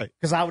list. Right.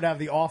 Because I would have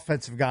the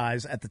offensive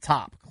guys at the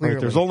top, clearly.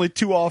 Right, there's only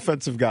 2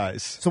 offensive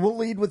guys. So we'll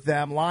lead with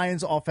them.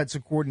 Lions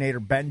offensive coordinator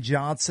Ben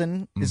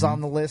Johnson is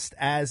on the list,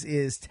 as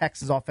is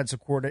Texans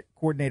offensive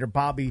coordinator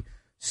Bobby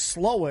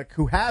Slowick,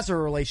 who has a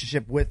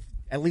relationship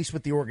at least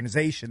with the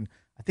organization.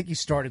 I think he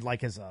started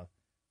as a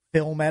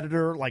film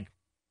editor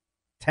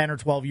 10 or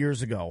 12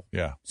 years ago.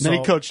 Yeah. So, Then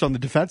he coached on the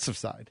defensive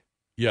side.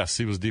 Yes,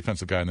 he was a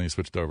defensive guy, and then he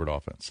switched over to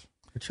offense.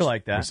 But you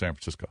like that? In San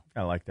Francisco.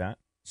 I like that.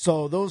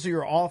 So those are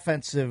your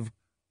offensive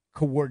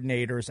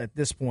coordinators at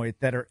this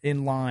point that are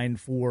in line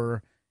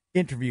for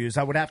interviews.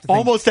 I would have to think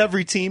Almost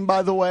every team,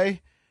 by the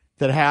way,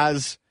 that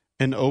has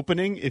an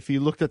opening, if you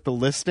looked at the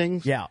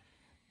listings,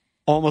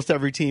 almost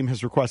every team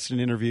has requested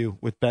an interview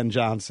with Ben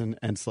Johnson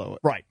and Slowick.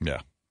 Right. Yeah.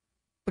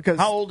 Because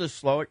how old is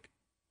Slowick?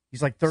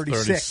 He's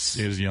 36.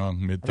 He is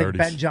young, mid-30s. I think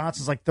Ben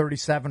Johnson's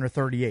 37 or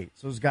 38.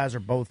 So those guys are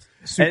both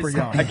super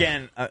young.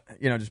 Again,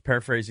 just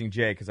paraphrasing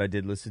Jay, because I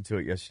did listen to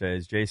it yesterday.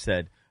 As Jay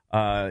said,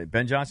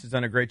 Ben Johnson's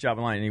done a great job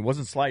in line, and he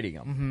wasn't slighting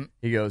him. Mm-hmm.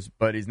 He goes,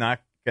 but he's not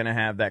going to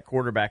have that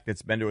quarterback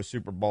that's been to a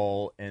Super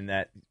Bowl and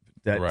that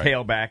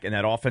tailback and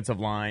that offensive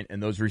line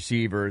and those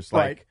receivers.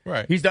 Right.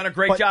 He's done a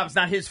great job. It's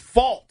not his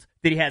fault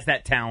that he has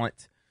that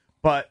talent,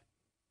 but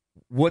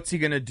what's he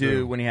going to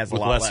do when he has a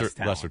lot less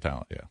talent? Lesser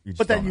talent, yeah.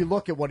 But then you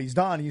look at what he's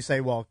done, and you say,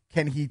 well,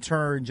 can he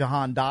turn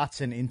Jahan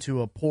Dotson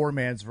into a poor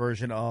man's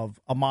version of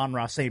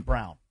Amon-Ra St.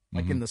 Brown,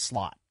 in the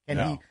slot?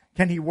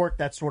 Can he work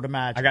that sort of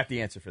magic? I got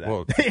the answer for that.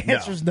 Well, the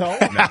answer's no.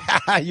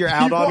 You're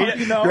out on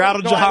you're out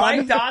on Jahan. I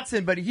like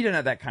Dotson, but he didn't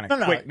have that kind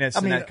of quickness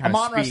and that kind of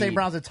speed. Amon-Ra St.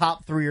 Brown's a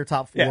top 3 or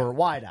top 4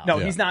 wideout. No,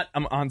 he's not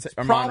Amon-Ra St.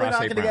 Brown. Probably not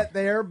going to get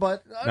there,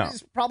 but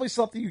it's probably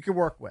something you can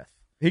work with.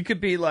 He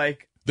could be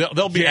like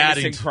they'll be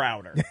adding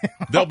Crowder.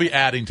 They'll be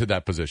adding to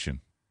that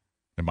position,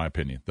 in my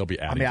opinion. They'll be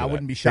adding. I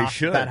wouldn't be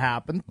shocked if that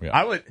happened. Yeah.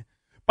 I would.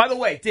 By the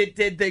way,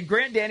 did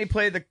Grant Danny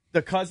play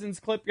the Cousins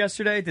clip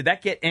yesterday? Did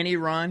that get any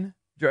run?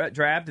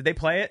 Drab? Did they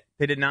play it?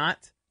 They did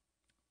not.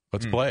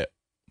 Let's play it.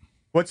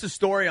 What's the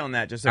story on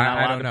that? Just they're not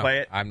allowed to play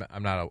it. I'm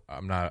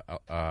not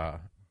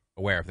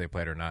aware if they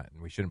played it or not,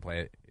 and we shouldn't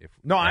play it.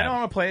 I don't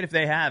want to play it if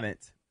they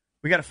haven't.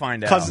 We got to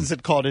find out. Cousins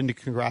had called in to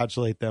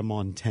congratulate them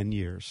on 10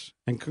 years.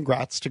 And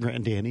congrats to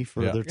Grant Danny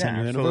for their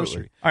 10-year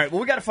anniversary. All right, well,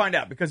 we got to find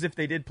out, because if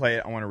they did play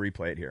it, I want to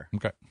replay it here.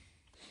 Okay.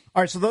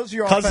 All right, so those are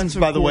your Cousins,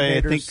 offensive by the way,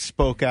 I coordinators. think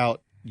spoke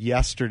out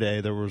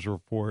yesterday. There was a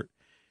report,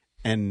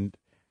 and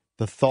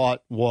the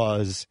thought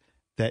was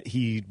that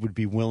he would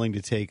be willing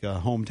to take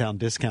a hometown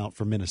discount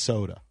for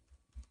Minnesota.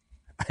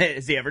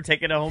 Has he ever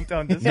taken a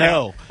hometown discount?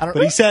 No,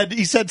 but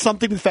he said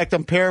something to the effect,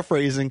 I'm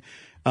paraphrasing,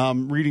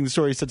 reading the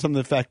story, he said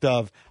something to the effect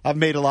of, I've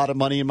made a lot of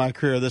money in my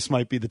career. This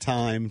might be the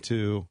time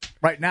to...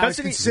 Right now he's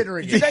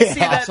considering it. Did I see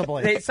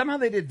possibly. that? Somehow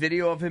they did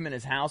video of him in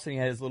his house, and he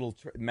had his little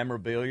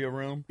memorabilia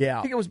room. Yeah.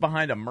 I think it was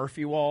behind a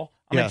Murphy wall.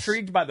 I'm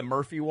intrigued by the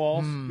Murphy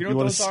walls. You know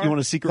what those are? You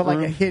want a secret like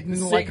room? a hidden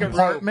Secret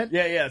compartment?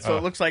 room. Yeah. So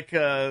it looks like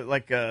a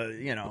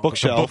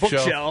bookshelf.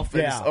 Bookshelf.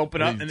 And Yeah. just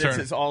open up, and this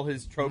is all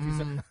his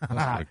trophies.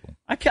 How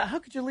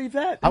could you leave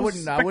that? I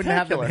wouldn't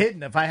have them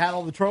hidden. If I had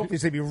all the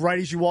trophies, they'd be right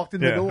as you walked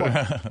in the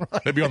door.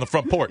 They'd be on the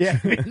front porch. Yeah,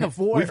 in the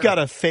foyer. We've got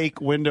a fake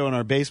window in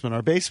our basement.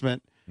 Our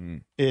basement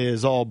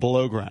is all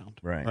below ground.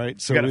 Right.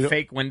 So you got a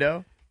fake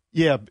window?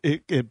 Yeah,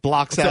 it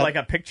blocks out. out like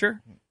a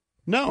picture?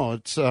 No,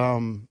 it's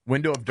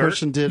window of dirt.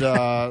 Person did.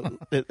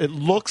 It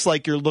looks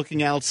like you're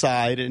looking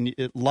outside, and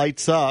it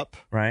lights up.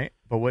 Right,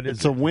 but what is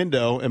it's a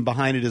window, and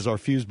behind it is our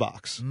fuse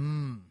box.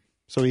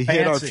 So he Fancy.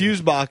 hit our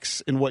fuse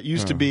box in what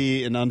used to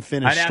be an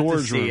unfinished I'd have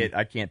storage to see room. it.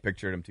 I can't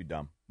picture it. I'm too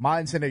dumb.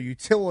 Mine's in a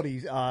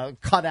utility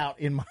cutout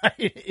in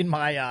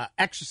my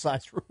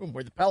exercise room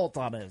where the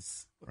Peloton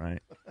is. Right.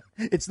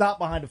 It's not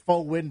behind a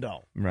faux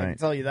window. I Right. can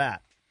tell you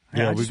that.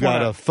 Yeah, we've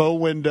got a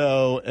faux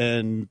window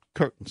and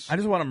curtains. I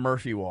just want a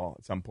Murphy wall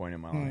at some point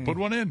in my life. Put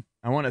one in.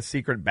 I want a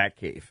secret bat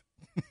cave.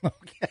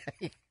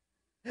 Okay.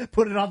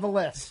 Put it on the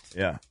list.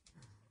 Yeah.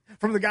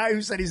 From the guy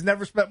who said he's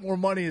never spent more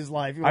money in his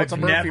life. He wants I've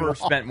a Murphy never wall.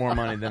 spent more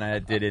money than I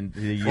did in the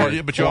year. Well,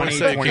 yeah, but you always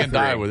say you can't 2023.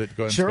 die with it.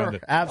 Go ahead and Sure, spend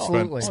it.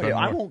 absolutely. Spend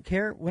I more. won't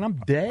care when I'm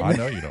dead. I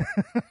know you don't.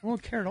 I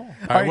won't care at all.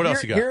 All right, what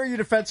else you got? Here are your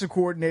defensive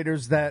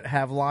coordinators that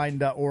have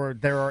lined up, or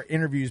there are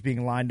interviews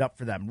being lined up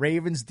for them.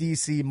 Ravens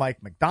DC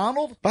Mike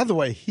McDonald. By the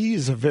way,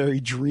 he's a very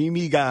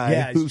dreamy guy.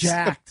 Yeah, he's who's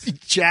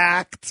jacked.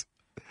 jacked.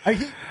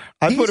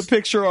 I put a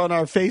picture on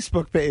our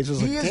Facebook page. I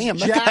was like, damn,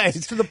 that jacked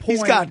guy's to the point.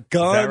 He's got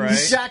guns. right?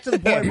 He's jacked to the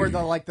point where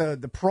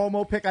the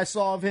promo pic I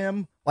saw of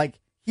him, like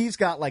he's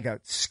got like a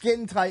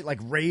skin tight, like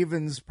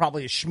Ravens,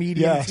 probably a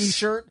Schmedian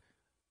t-shirt,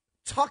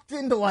 tucked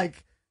into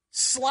like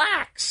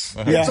slacks.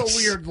 Yes. It's a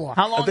weird look.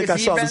 How long I think has I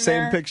he saw been the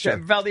same there? picture.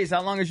 Valdez,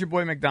 how long has your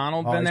boy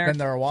McDonald been he's there? been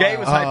there a while. Jay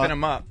was hyping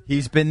him up.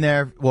 He's been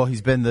there. Well,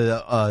 he's been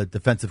the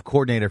defensive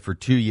coordinator for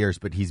 2 years,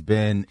 but he's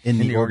been in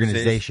the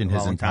organization a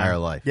his long entire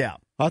time. life. Yeah.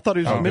 I thought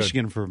he was in good.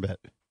 Michigan for a bit.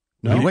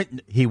 No?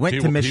 He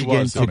went to Michigan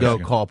was to in go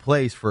Michigan. call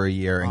plays for a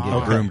year and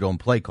get groomed on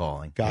play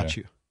calling. Got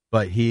you.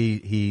 But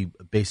he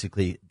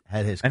basically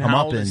had his And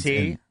how old comeuppance is he?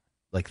 in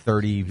like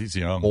 34. He's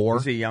young.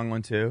 He's a young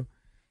one, too.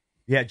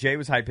 Yeah, Jay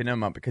was hyping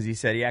him up because he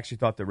said he actually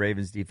thought the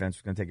Ravens defense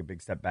was going to take a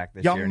big step back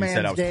this Young year. And he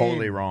said I was man's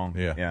totally game. wrong.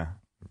 Yeah. Yeah.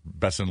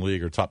 Best in the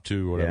league or top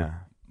 2 or whatever.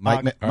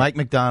 Yeah. Mike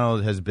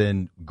McDonald has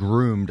been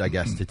groomed, I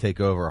guess, to take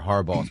over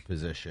Harbaugh's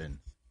position.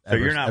 So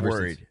you're not ever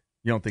worried? since-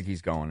 You don't think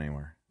he's going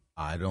anywhere?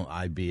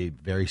 I'd be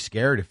very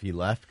scared if he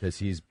left because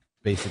he's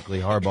basically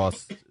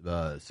Harbaugh's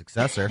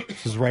successor.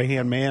 It's his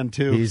right-hand man,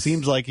 too. He's-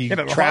 Seems like he Yeah,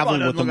 but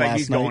traveled Harbaugh with doesn't him look like last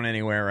he's night. going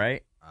anywhere,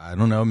 right? I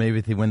don't know. Maybe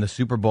if they win the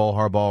Super Bowl,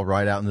 Harbaugh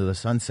ride out into the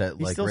sunset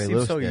He like still Ray seems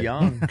Lewis so did.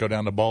 young. Go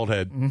down to bald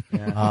head.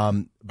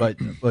 But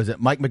was it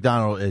Mike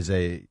McDonald is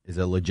a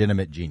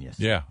legitimate genius.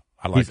 Yeah,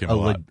 I like He's him a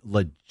lot.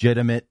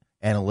 Legitimate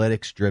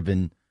analytics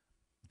driven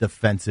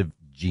defensive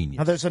genius.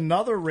 Now, there's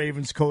another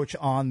Ravens coach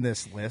on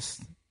this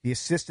list, the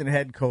assistant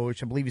head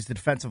coach. I believe he's the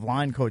defensive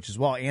line coach as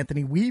well,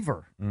 Anthony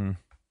Weaver.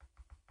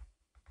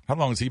 How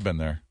long has he been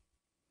there?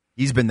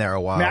 He's been there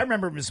a while. I mean, I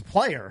remember him as a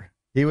player.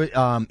 He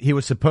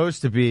was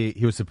supposed to be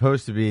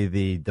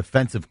the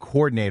defensive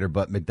coordinator,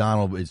 but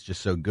McDonald is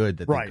just so good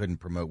that Right. they couldn't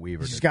promote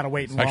Weaver. He's just got to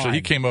wait in line. Actually,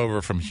 he came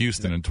over from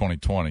Houston in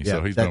 2020,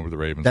 so he's been over the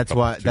Ravens. That's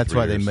why. Two, That's 3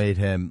 why they years. made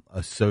him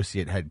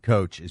associate head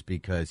coach, is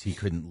because he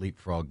couldn't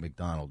leapfrog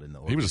McDonald in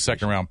the. He was a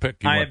second-round pick.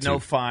 He I went have no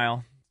to-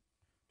 file.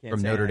 Can't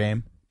from say Notre that.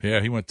 Dame. Yeah,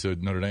 he went to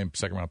Notre Dame,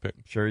 second-round pick.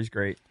 Sure, he's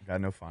great.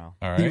 Got no file.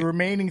 All The right.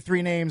 remaining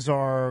three names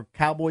are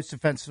Cowboys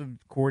defensive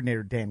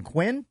coordinator Dan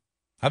Quinn.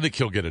 I think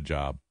he'll get a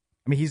job.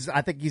 I mean,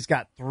 I think he's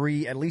got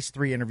at least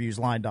three interviews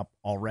lined up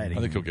already. I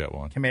think he'll get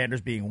one. Commanders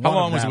being one. How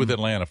long of was he them. with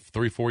Atlanta?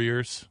 3-4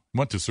 years?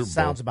 Went to Super Bowl.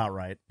 Sounds about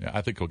right. Yeah,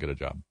 I think he'll get a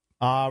job.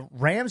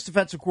 Rams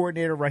defensive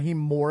coordinator Raheem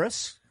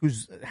Morris,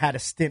 who's had a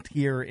stint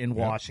here in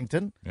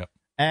Washington. Yep.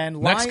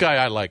 And Next guy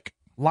I like.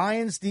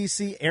 Lions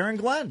DC Aaron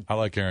Glenn, I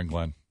like Aaron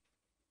Glenn.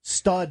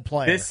 stud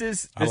player. This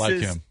is I like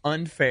is him.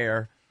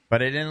 unfair,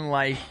 but I didn't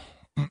like.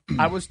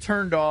 I was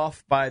turned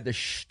off by the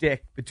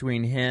shtick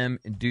between him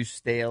and Deuce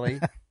Staley.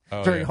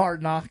 during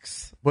Hard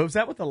Knocks. What was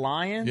that with the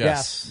Lions?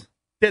 Yes.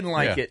 Didn't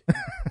like Yeah. it.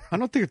 I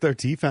don't think their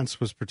defense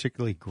was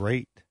particularly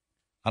great.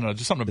 I don't know,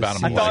 just something about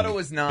him. I thought it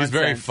was nonsense. He's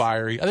very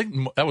fiery. I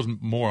think that was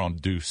more on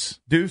Deuce.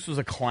 Deuce was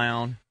a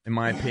clown, in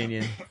my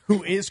opinion.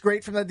 Who is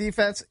great from that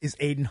defense is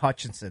Aiden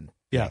Hutchinson.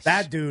 Yes.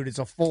 That dude is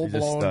a He's a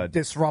full-blown stud.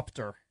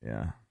 disruptor.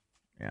 Yeah.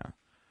 Yeah. The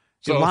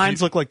So if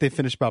Lions you- look like they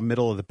finished about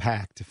middle of the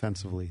pack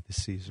defensively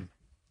this season.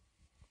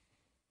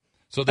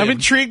 So they I'm have,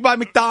 intrigued by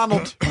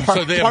McDonald.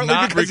 so they have partly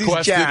not because he's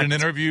requested jacked. an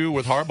interview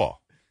with Harbaugh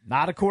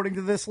Not according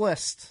to this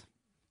list.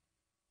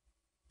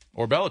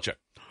 or Belichick.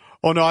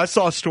 Oh, no, I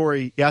saw a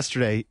story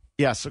yesterday.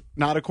 Yes,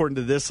 not according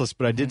to this list,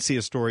 but I did see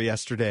a story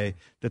yesterday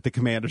that the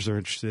Commanders are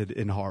interested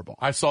in Harbaugh.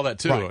 I saw that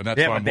too, Right. and that's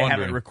Yeah, why but I'm they wondering.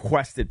 haven't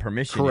requested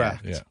permission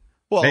Correct. yet. Yeah.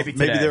 Well, Maybe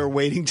maybe today. they were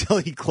waiting till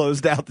he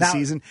closed out the Now-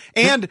 season.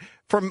 And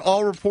from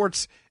all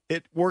reports,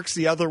 it works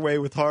the other way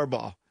with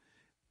Harbaugh.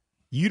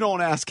 You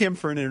don't ask him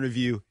for an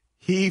interview.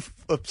 He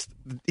flips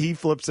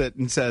it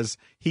and says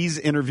he's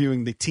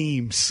interviewing the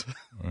teams.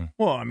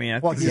 Well, I mean, I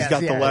Well, think he's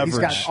got the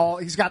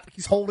leverage.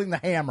 He's holding the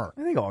hammer.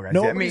 I think all guys. I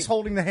Nobody's mean,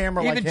 holding the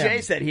hammer even like him.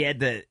 Jay said he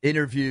had to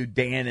interview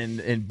Dan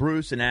and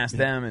Bruce and ask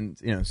them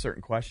and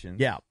certain questions.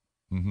 Yeah.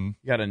 You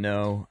got to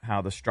know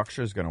how the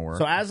structure is going to work.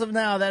 So as of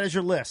now, that is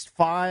your list.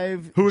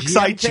 5 Who GM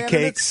excites you,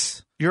 candidates.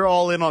 Cakes? You're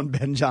all in on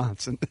Ben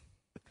Johnson.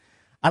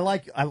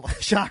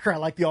 Shocker, I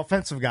like the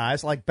offensive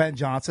guys. I like Ben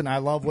Johnson. I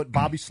love what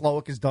Bobby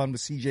Slowick has done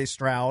with C.J.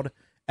 Stroud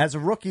as a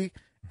rookie.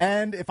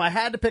 And if I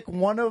had to pick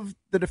one of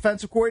the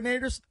defensive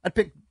coordinators, I'd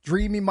pick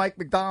Dreamy Mike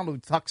McDonald,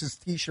 who tucks his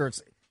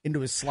T-shirts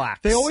into his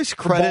slacks. They always for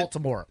credit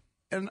Baltimore.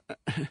 And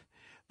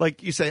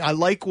like you say, I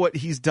like what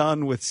he's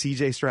done with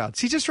C.J. Stroud.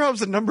 C.J. Stroud was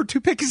the number 2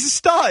 pick. He's a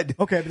stud.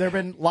 Okay, but there have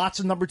been lots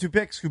of number 2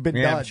 picks who've been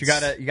Yeah, duds.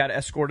 but you gotta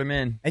escort him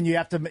in. And you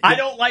have to. I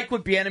don't like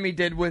what Bieniemy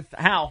did with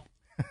Hal.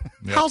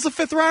 Hal's a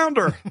 5th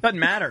rounder. Doesn't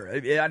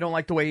matter. I don't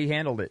like the way he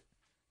handled it.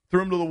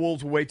 Threw him to the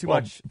wolves way too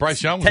much.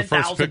 Bryce Young was the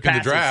first 10,000 pick in the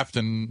passes. draft,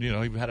 and he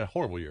had a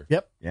horrible year.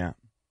 Yep. Yeah.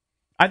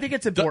 I think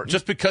it's important.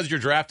 Just because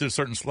you're drafted a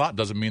certain slot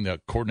doesn't mean the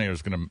coordinator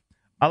is going to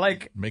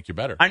make you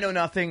better. I know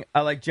nothing.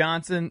 I like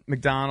Johnson,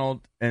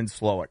 McDonald, and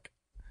Slowick.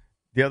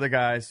 The other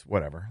guys,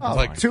 whatever. Oh,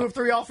 like 2 of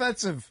 3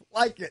 offensive.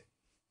 Like it.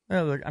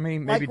 Yeah, look, I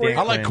mean, maybe Like Dan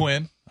I like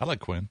Quinn. I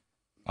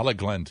like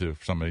Glenn too.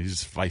 For somebody,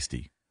 he's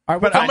feisty. All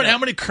right, But what- How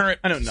many current?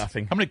 I know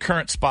nothing. How many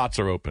current spots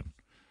are open?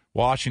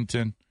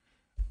 Washington,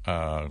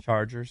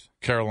 Chargers,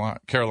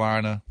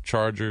 Carolina,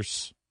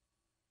 Chargers.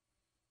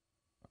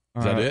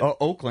 Is that it?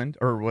 Oakland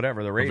or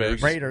whatever, the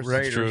Raiders. Raiders.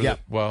 It's true.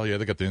 Yep. Well, yeah,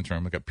 they got the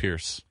interim. They got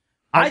Pierce.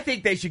 I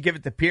think they should give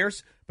it to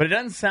Pierce, but it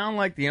doesn't sound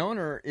like the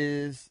owner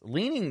is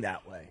leaning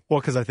that way. Well,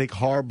 because I think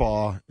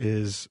Harbaugh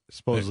is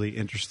supposedly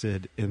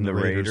interested in the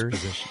Raiders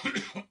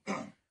position. All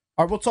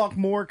right, we'll talk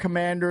more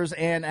Commanders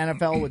and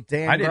NFL with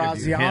Dan I'd interview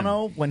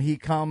Graziano when he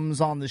comes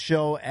on the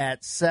show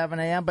at 7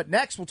 a.m. But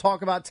next, we'll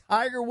talk about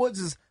Tiger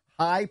Woods'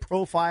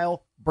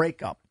 high-profile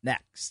breakup.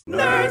 Next.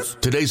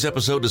 Today's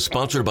episode is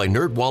sponsored by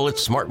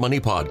NerdWallet's Smart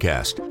Money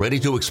Podcast. Ready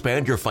to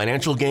expand your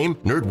financial game?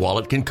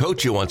 NerdWallet can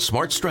coach you on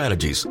smart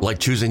strategies like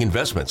choosing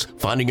investments,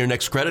 finding your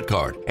next credit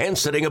card, and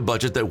setting a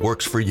budget that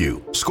works for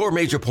you. Score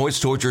major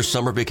points towards your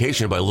summer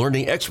vacation by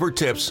learning expert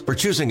tips for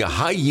choosing a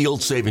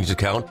high-yield savings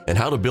account and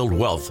how to build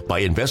wealth by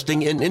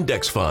investing in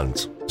index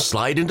funds.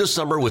 Slide into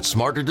summer with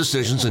smarter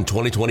decisions in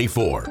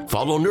 2024.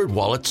 Follow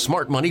NerdWallet's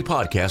Smart Money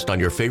Podcast on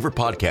your favorite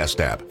podcast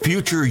app.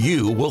 Future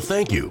you will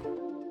thank you.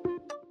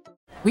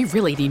 We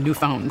really need new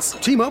phones.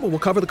 T-Mobile will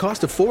cover the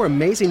cost of 4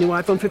 amazing new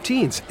iPhone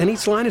 15s, and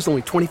each line is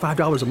only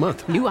 $25 a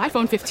month. New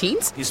iPhone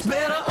 15s? It's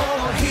better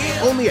over here.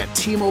 Only at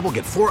T-Mobile,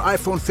 get 4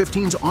 iPhone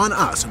 15s on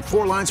us and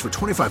 4 lines for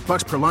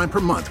 $25 per line per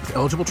month with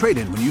eligible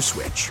trade-in when you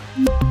switch.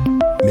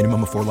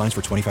 Minimum of 4 lines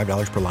for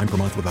 $25 per line per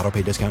month with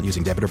autopay discount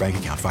using debit or bank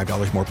account.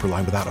 $5 more per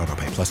line without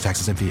autopay, plus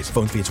taxes and fees.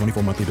 Phone fee at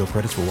 24 monthly bill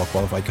credits for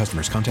well-qualified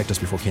customers. Contact us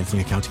before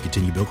canceling account to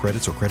continue bill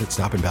credits or credit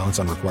stop and balance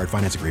on required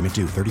finance agreement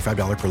due.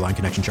 $35 per line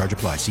connection charge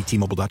applies. See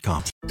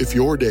T-Mobile.com. If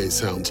your day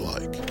sounds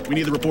like we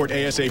need the report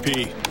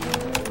ASAP,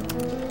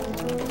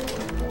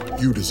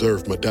 you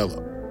deserve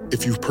Modelo.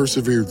 If you've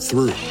persevered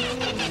through,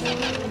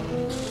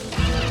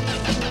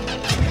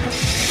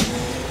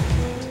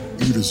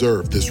 you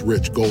deserve this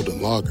rich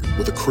golden lager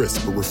with a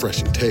crisp but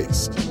refreshing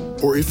taste.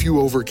 Or if you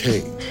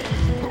overcame. 2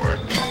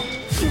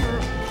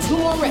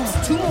 more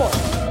reps, 2 more.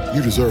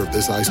 You deserve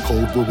this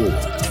ice-cold reward.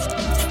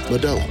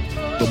 Modelo,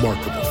 the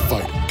Remarkable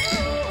Fighter.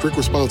 Drink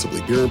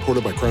responsibly. Beer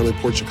imported by Crown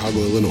Imports, Chicago,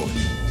 Illinois.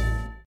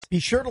 Be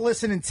sure to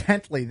listen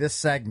intently this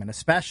segment,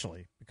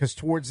 especially because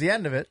towards the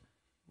end of it,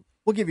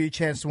 we'll give you a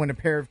chance to win a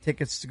pair of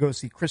tickets to go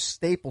see Chris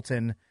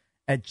Stapleton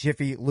at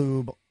Jiffy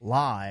Lube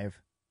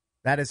Live.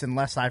 That is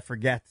unless I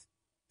forget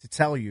to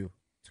tell you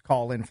to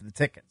call in for the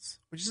tickets,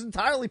 which is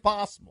entirely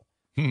possible,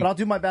 but I'll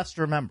do my best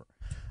to remember.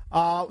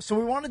 So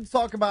we wanted to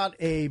talk about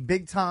a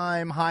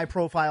big-time,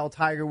 high-profile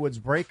Tiger Woods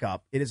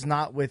breakup. It is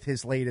not with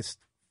his latest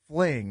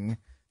fling,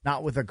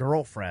 not with a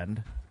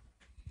girlfriend.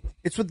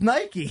 It's with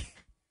Nike.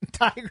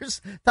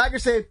 Tiger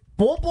said,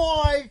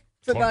 boy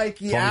to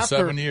Nike 27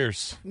 after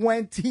years.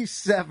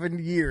 27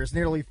 years,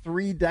 nearly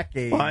 3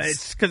 decades. Well,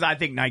 it's because I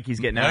think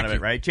Nike's getting out of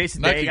it, right?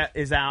 Jason Day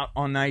is out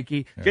on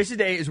Nike. Yeah. Jason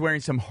Day is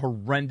wearing some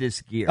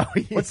horrendous gear.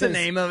 What's the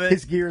name of it?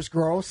 His gear is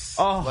gross.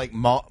 Oh, like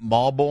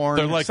Malborn.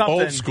 They're like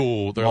something. old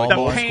school. They're like the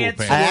old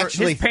pants school pants.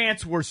 His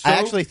pants were so I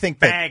actually think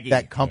baggy.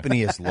 that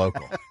company is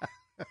local.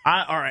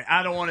 All right,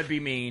 I don't want to be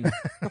mean.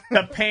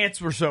 The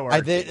pants were so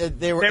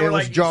they were it was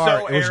like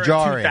jarring. So it was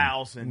jarring.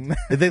 2000.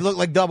 They looked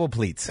like double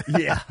pleats.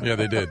 Yeah, yeah,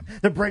 they did.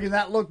 They're bringing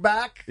that look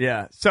back.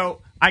 Yeah,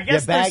 so I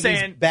guess they're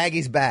saying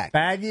Baggy's back.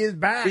 Baggy is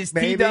back. Is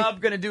baby.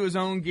 T-Dub going to do his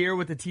own gear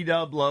with the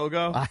T-Dub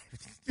logo?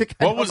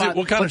 What was it?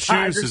 What kind of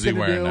shoes is he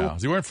wearing now?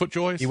 Is he wearing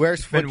FootJoys? He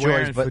wears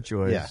FootJoys, but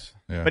FootJoys.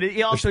 Yeah. But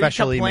he also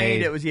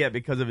complained it was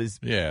because of his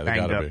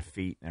banged up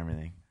feet and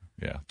everything.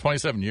 Yeah,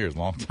 27 years,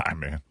 long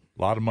time, man.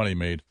 A lot of money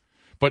made.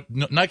 But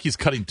Nike's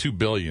cutting $2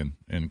 billion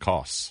in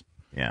costs.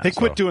 Yeah, they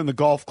quit doing the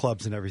golf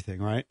clubs and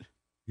everything, right?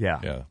 Yeah,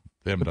 yeah.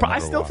 They haven't done that I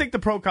for a still while. think the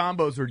Pro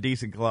Combos are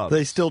decent clubs.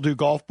 They still do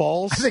golf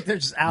balls. I think they're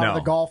just out of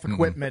the golf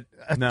equipment.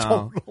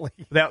 No, Totally.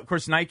 Of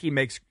course, Nike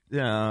makes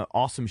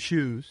awesome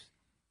shoes.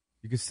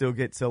 You can still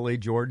get silly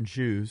Jordan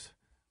shoes.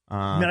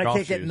 I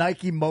can't get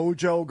Nike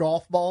Mojo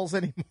golf balls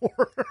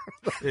anymore.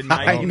 Did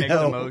Nike make the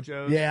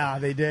Mojos? Yeah,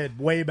 they did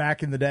way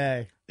back in the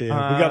day.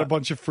 Yeah, we got a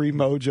bunch of free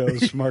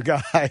Mojos from our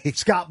guy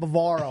Scott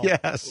Bavaro.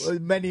 Yes,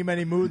 many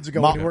moons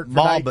ago when he worked for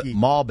Nike.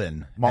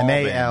 Malbon,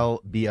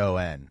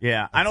 Malbon.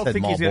 Yeah, I don't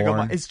think he's going to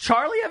go. Is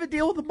Charlie have a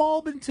deal with the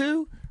Malbon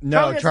too?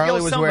 No,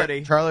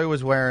 Charlie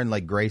was wearing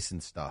like Grayson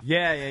stuff.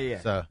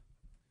 Yeah.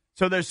 So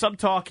So there's some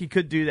talk he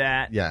could do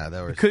that. Yeah,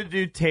 there was. He could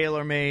do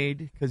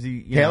TaylorMade because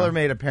he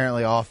TaylorMade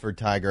apparently offered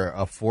Tiger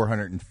a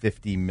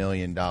 $450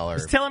 million.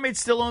 Is TaylorMade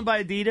still owned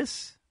by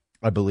Adidas?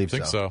 I believe I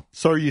think so.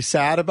 So are you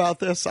sad about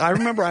this? I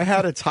remember I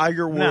had a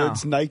Tiger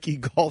Woods Nike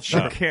golf shirt.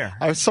 I don't care.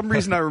 For some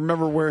reason, I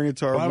remember wearing it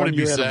to our Why would it 1 be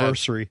year sad?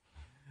 anniversary.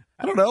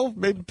 I don't know.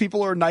 Maybe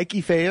people are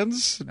Nike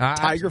fans,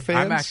 Tiger fans.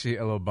 I'm actually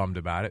a little bummed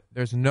about it.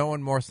 There's no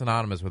one more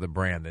synonymous with a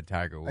brand than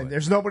Tiger Woods. And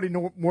there's nobody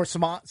more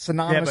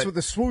synonymous but with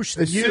the swoosh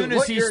than As you. soon as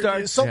Look, he you're-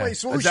 starts, so many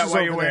swooshes is that why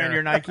over you're wearing there.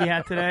 your Nike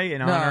hat today?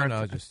 In honor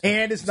no, of- just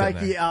And his sitting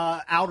Nike there.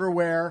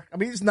 outerwear. I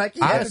mean, he's Nike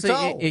head Honestly, to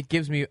toe. it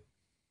gives me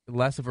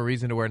less of a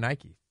reason to wear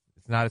Nike.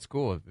 It's not as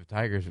cool if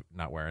Tiger's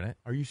not wearing it.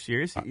 Are you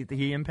serious?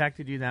 He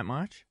impacted you that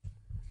much?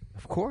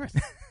 Of course.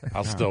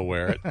 I'll still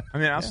wear it. I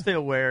mean, I'll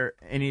still wear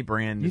any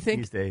brand You think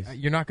these days.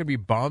 you're not going to be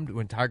bummed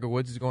when Tiger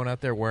Woods is going out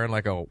there wearing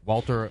like a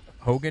Walter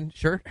Hogan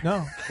shirt?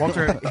 No.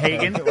 Walter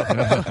Hagen?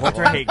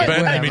 Walter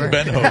Hagen.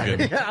 Ben Hogan.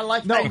 Yeah, I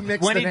like No, how you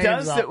mix when the he names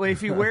does up. that, if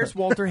he wears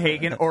Walter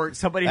Hagen, or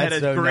somebody had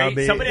That's a so great,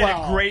 nubby. somebody had a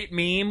Well- great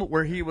meme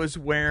where he was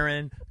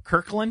wearing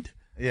Kirkland.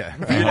 Yeah.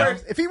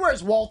 If he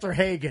wears Walter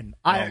Hagen,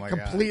 I my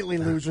completely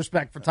lose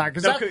respect for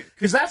Tiger. No,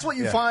 Because that's what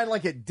you find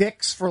like at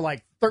Dick's for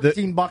like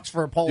 $13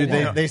 for a polo.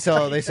 Dude, they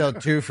sell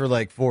two for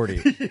like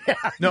 40.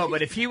 No,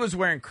 but if he was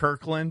wearing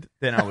Kirkland,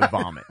 then I would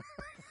vomit.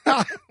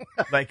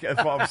 Like if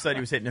all of a sudden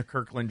he was hitting a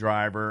Kirkland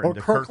driver Or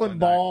the Kirkland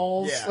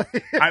balls. Yeah,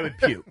 I would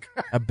puke.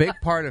 A big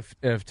part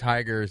of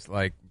Tiger's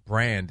like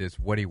brand is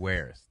what he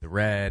wears. The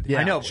red. Yeah,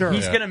 I know. sure.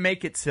 He's Yeah. going to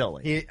make it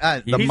silly. He's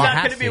He's not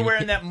going to be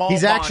wearing that mall.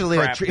 He's actually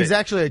crap he's that-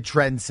 actually a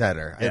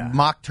trendsetter. Yeah.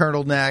 Mock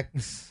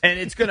turtlenecks. and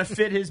it's going to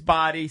fit his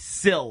body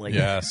silly.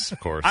 Yes, of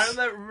course. I'll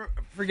never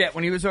forget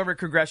when he was over at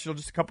Congressional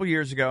just a couple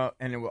years ago,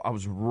 and I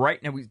was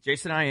right now.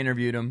 Jason and I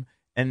interviewed him,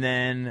 and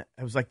then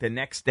it was like the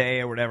next day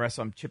or whatever. I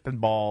saw him chipping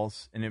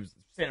balls, and it was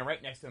standing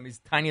right next to him. He's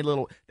tiny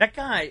little. That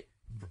guy,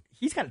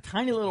 he's got a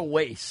tiny little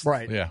waist,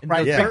 Right. Yeah. And Right.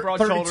 those Yeah. big broad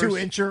 32 shoulders.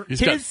 incher.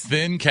 He's got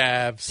thin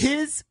calves.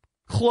 His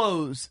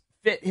clothes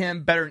fit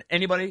him better than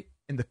anybody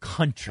in the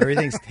country.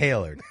 Everything's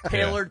tailored.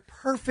 Tailored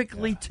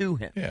perfectly to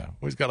him. Yeah. Well,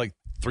 he's got like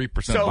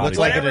 3% So body looks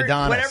like fat. an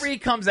Adonis. whatever he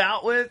comes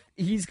out with,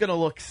 he's going to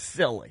look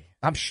silly.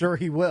 I'm sure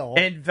he will.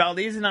 And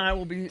Valdez and I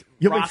will be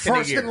You'll be rocking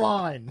first a gear. in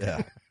line.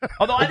 Yeah.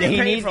 Although I didn't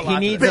pay for a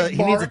lot he of needs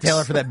it. a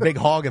tailor for that big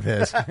hog of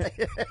his.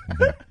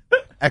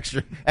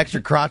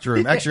 extra crotch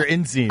room, extra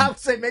inseam. I would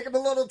say make him a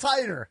little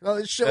tighter.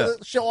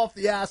 Show off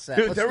the asset.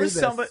 Dude, Let's there do was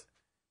this. somebody.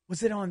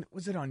 Was it on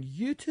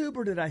YouTube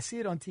or did I see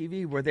it on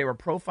TV where they were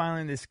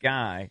profiling this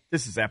guy?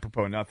 This is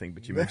apropos nothing,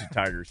 but you mentioned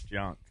Tiger's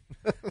junk.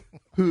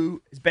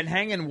 Who has been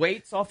hanging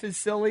weights off his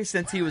silly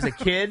since he was a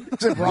kid?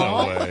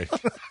 No way.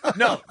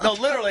 No,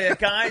 literally, a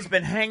guy's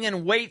been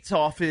hanging weights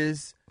off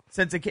his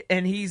since a kid,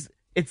 and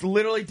it's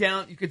literally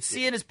down. You could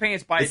see in his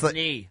pants by his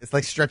knee. It's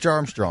like Stretch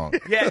Armstrong.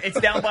 Yeah, it's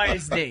down by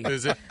his knee.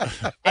 Is it?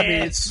 I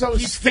mean, it's so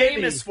he's skinny.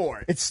 famous for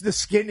it. It's the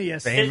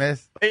skinniest.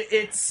 Famous.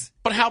 It's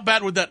But how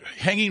bad would that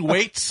hanging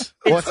weights?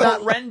 it's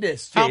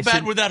horrendous. How Jason.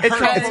 bad would that It's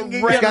hurt?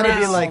 It's got to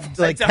be like It's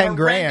a 10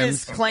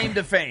 horrendous grams. claim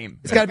to fame.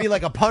 It's got to be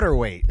like a putter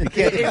weight. You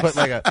can't just put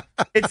like a.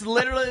 It's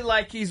literally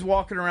like he's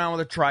walking around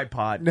with a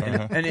tripod,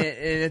 and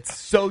it's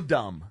so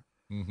dumb.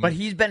 But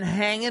he's been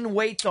hanging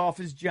weights off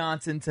his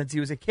Johnson since he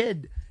was a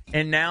kid,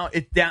 and now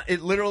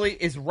it literally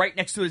is right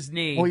next to his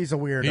knee. Well, he's a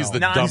weirdo. He's the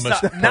Not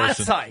dumbest person. Not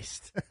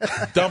sized.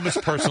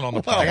 Dumbest person on the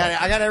I planet.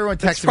 got everyone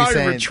It's texting me probably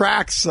saying.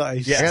 retract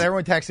size. I got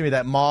everyone texting me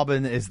that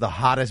Malbon is the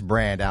hottest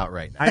brand out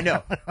right now. I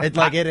know. It's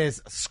like it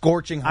is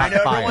scorching I hot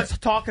know fire. everyone's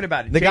talking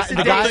about it. The Jason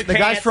guy's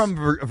Davis from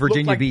pants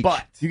Virginia look like Beach.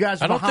 butt. You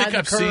guys are I don't behind think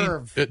I've the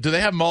curve. seen. Do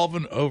they have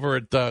Malvin over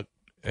at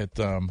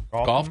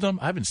Golfdom?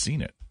 I haven't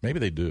seen it. Maybe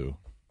they do.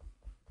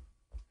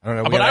 I don't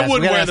know. But I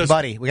wouldn't wear this.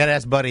 Buddy. We got to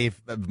ask Buddy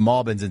if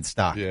Malbon's in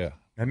stock. Yeah.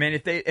 I mean,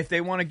 if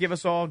they want to give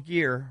us all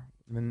gear,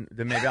 then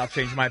maybe I'll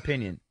change my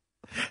opinion.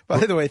 By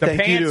the way, The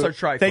thank you pants to are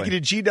trifling. thank you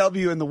to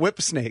GW and the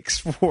Whip Snakes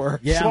for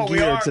Yeah. some Well, we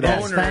gear are today.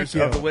 owners Thank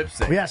you. of the Whip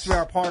Snakes. Yes, we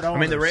are part owners. I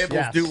mean, the Ravens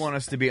Yes. do want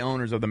us to be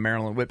owners of the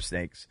Maryland Whip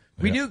Snakes.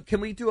 We do.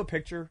 Can we do a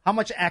picture? How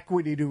much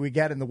equity do we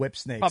get in the whip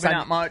snakes? Probably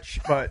not much,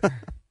 but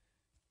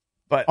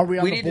Are we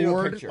on need the to do a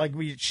board? picture. Like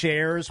we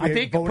shares? We I have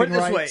think put voting it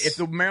this way: rights? if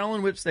the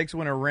Maryland Whip Snakes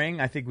win a ring,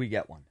 I think we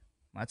get one.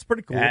 That's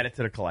pretty cool. Add it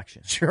to the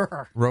collection.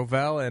 Sure.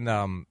 Rovell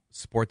and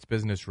Sports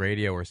Business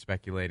Radio are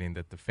speculating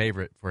that the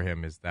favorite for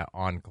him is that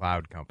On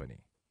Cloud company.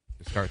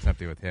 To start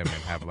something with him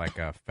and have like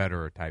a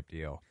Federer type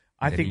deal.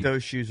 I And think he-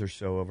 those shoes are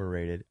so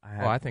overrated.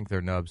 I think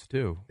they're nubs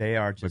too. they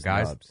are But just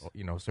guys,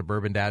 nubs.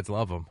 suburban dads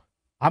love them.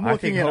 I'm I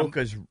looking think at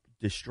Hoka's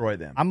destroy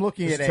them. I'm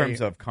looking just at in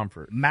terms a of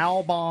comfort.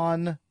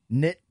 Malbon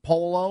knit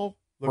polo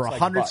for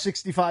Looks like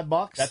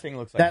 $165. That thing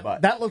looks like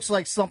butt. That looks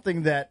like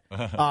something that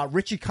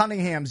Richie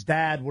Cunningham's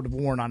dad would have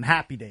worn on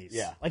Happy Days.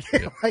 Yeah.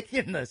 like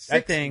in the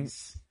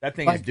 60s. That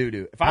thing Like, is doo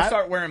doo. If I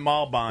start wearing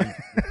Malbon,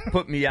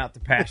 put me out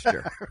to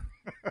pasture.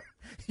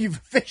 You've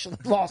officially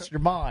lost your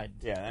mind.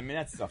 Yeah, I mean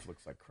that stuff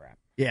looks like crap.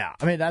 Yeah,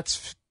 I mean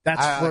that's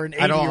for an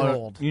I don't-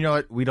 80-year-old. You know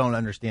what? We don't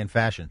understand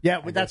fashion.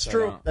 Yeah, that's guess I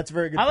true. don't. That's a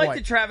very good I point. like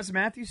the Travis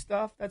Matthews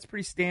stuff. That's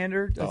pretty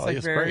standard. That's Oh, like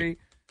it's very, great.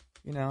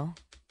 you know.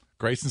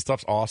 Grayson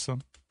stuff's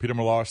awesome. Peter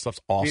Millar stuff's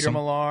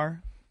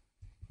awesome.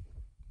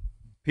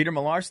 Peter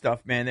Millar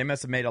stuff, man, they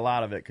must have made a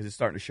lot of it because it's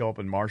starting to show up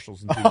in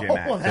Marshalls and TJ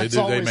Maxx.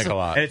 They make a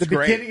lot. And it's the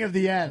great. beginning of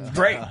the end. It's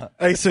great.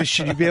 Hey, so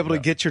should you be able to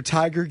get your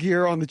Tiger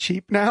gear on the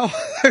cheap now?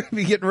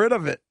 Be getting rid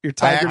of it. Your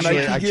Tiger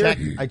Nike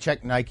gear. I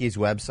checked Nike's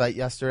website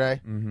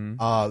yesterday.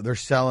 Mm-hmm. They're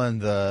selling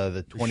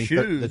the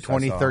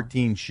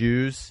 2013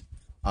 shoes,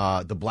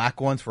 the black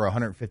ones for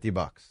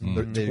 $150.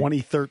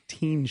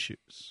 2013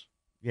 shoes.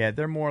 Yeah,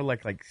 they're more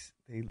like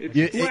you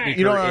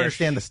don't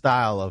understand the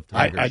style of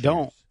Tiger. I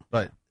don't.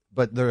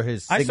 But they're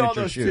his signature I saw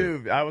those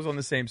shoe. too. I was on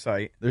the same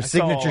site. Their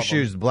signature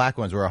shoes, the black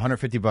ones, were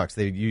 $150.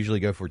 They usually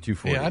go for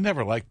 $240. Yeah, I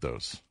never liked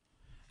those.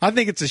 I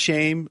think it's a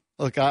shame.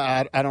 Look,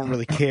 I don't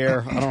really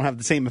care. I don't have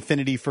the same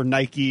affinity for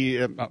Nike.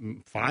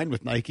 I'm fine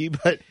with Nike,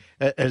 but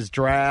as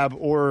Drab,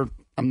 or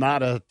I'm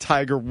not a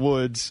Tiger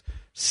Woods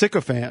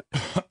sycophant.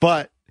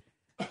 But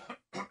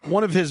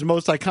one of his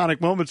most iconic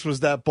moments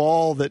was that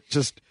ball that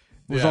just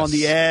was on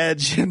the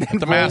edge and then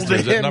the rolled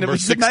Masters in. at number It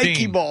was 16. the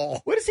Nike ball.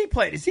 What does he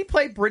play? Does he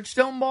play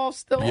Bridgestone balls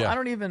still? Yeah. I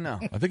don't even know.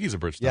 I think he's a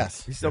Bridgestone.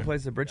 Yes. He still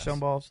plays the Bridgestone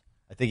balls?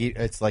 I think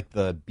it's like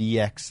the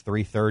BX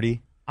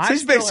 330. So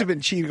he's basically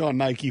been cheating on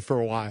Nike for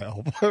a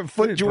while.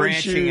 Foot joint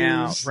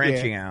shoes.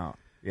 Branching out.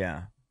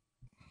 Yeah.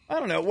 I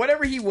don't know.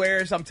 Whatever he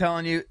wears, I'm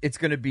telling you, it's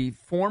going to be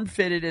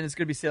form-fitted and it's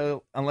going to be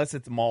sold unless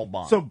it's mall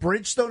bond. So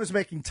Bridgestone is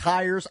making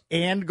tires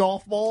and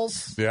golf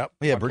balls? Yep.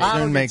 Yeah,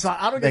 Bridgestone makes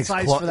I don't get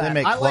size for that.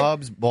 They make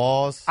clubs,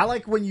 balls. I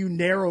like when you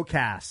narrow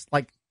cast.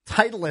 Like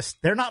Titleist,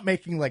 they're not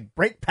making like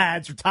brake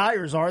pads or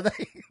tires, are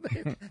they?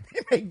 they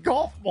make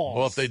golf balls.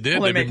 Well, if they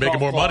did, they'd be making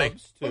more money.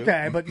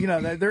 Okay, but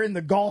they're in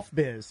the golf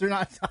biz. They're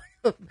not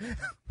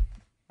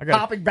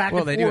hopping back and forth.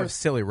 Well, they do have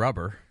silly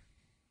rubber.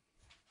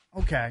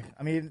 Okay,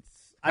 I mean,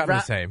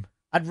 the same.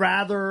 I'd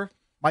rather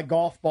my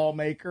golf ball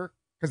maker,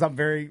 because I'm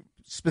very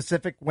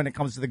specific when it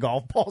comes to the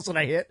golf balls that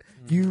I hit.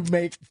 You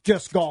make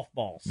just golf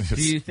balls.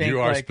 Do you think you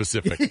are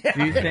specific? Yeah.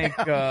 Do you think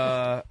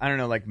I don't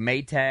know, like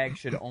Maytag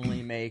should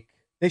only make?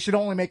 They should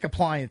only make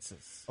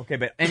appliances. Okay,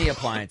 but any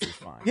appliance is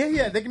fine.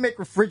 Yeah, they can make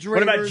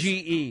refrigerators. What about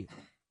GE?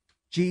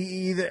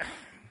 GE,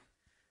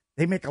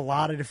 they make a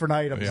lot of different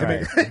items.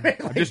 Yeah. They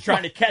make I'm just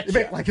trying to catch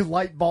They make like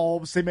light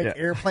bulbs. They make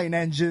airplane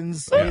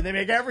engines. I mean, they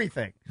make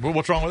everything. Well,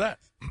 what's wrong with that?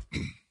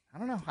 I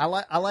don't know.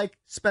 I like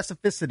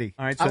specificity.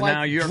 All right, so I like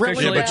now you're drilling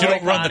officially but you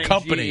don't run the boycotting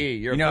company.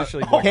 GE. You're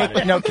officially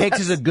boycotting.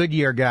 Cakes is a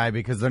Goodyear guy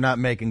because they're not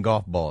making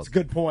golf balls. That's a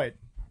good point.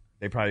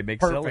 They probably make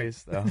Perfect.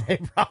 sillies, though. They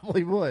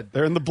probably would.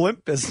 They're in the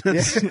blimp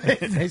business.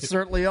 They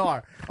certainly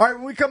are. All right,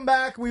 when we come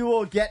back, we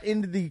will get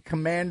into the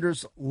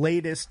Commanders'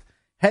 latest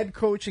head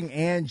coaching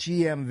and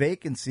GM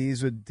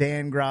vacancies with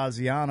Dan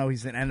Graziano.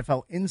 He's an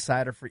NFL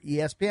insider for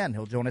ESPN.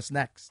 He'll join us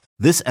next.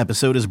 This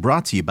episode is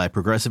brought to you by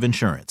Progressive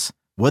Insurance.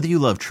 Whether you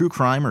love true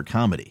crime or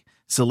comedy,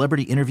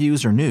 celebrity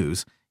interviews or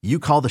news, you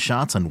call the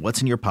shots on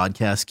what's in your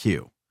podcast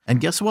queue. And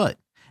guess what?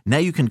 Now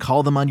you can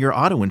call them on your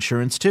auto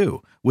insurance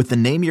too with the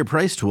Name Your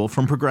Price tool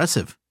from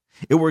Progressive.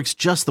 It works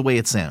just the way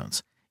it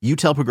sounds. You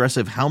tell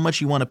Progressive how much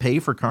you want to pay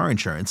for car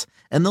insurance,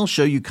 and they'll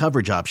show you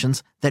coverage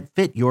options that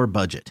fit your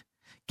budget.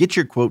 Get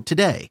your quote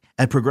today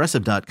at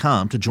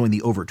Progressive.com to join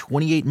the over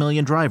 28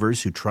 million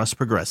drivers who trust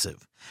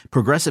Progressive.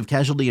 Progressive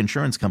Casualty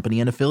Insurance Company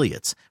and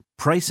Affiliates.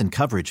 Price and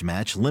coverage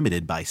match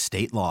limited by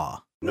state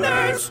law.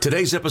 Nerds.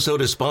 Today's episode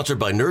is sponsored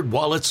by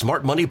NerdWallet's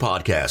Smart Money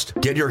Podcast.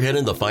 Get your head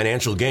in the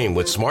financial game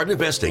with smart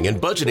investing and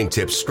budgeting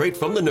tips straight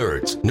from the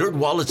nerds.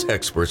 NerdWallet's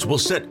experts will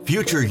set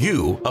future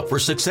you up for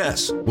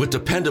success with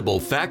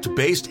dependable,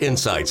 fact-based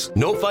insights.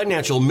 No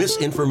financial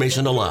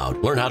misinformation allowed.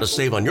 Learn how to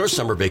save on your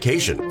summer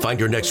vacation, find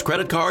your next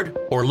credit card,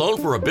 or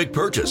loan for a big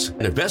purchase,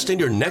 and invest in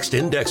your next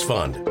index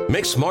fund.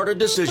 Make smarter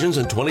decisions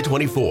in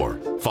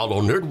 2024.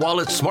 Follow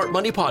NerdWallet's Smart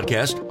Money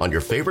Podcast on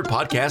your favorite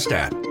podcast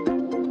app.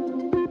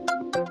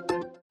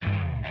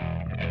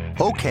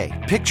 Okay,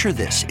 picture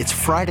this. It's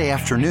Friday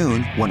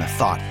afternoon when a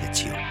thought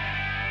hits you.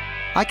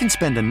 I can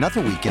spend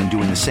another weekend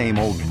doing the same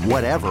old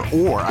whatever,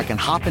 or I can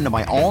hop into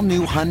my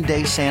all-new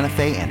Hyundai Santa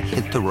Fe and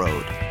hit the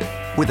road.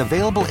 With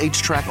available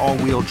H-Track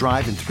all-wheel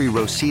drive and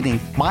 3-row seating,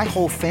 my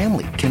whole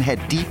family can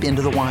head deep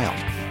into the wild.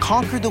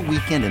 Conquer the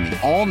weekend in the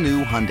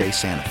all-new Hyundai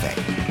Santa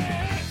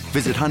Fe.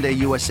 Visit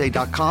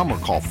HyundaiUSA.com or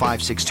call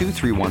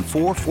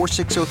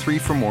 562-314-4603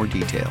 for more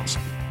details.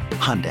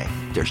 Hyundai,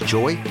 there's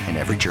joy in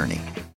every journey.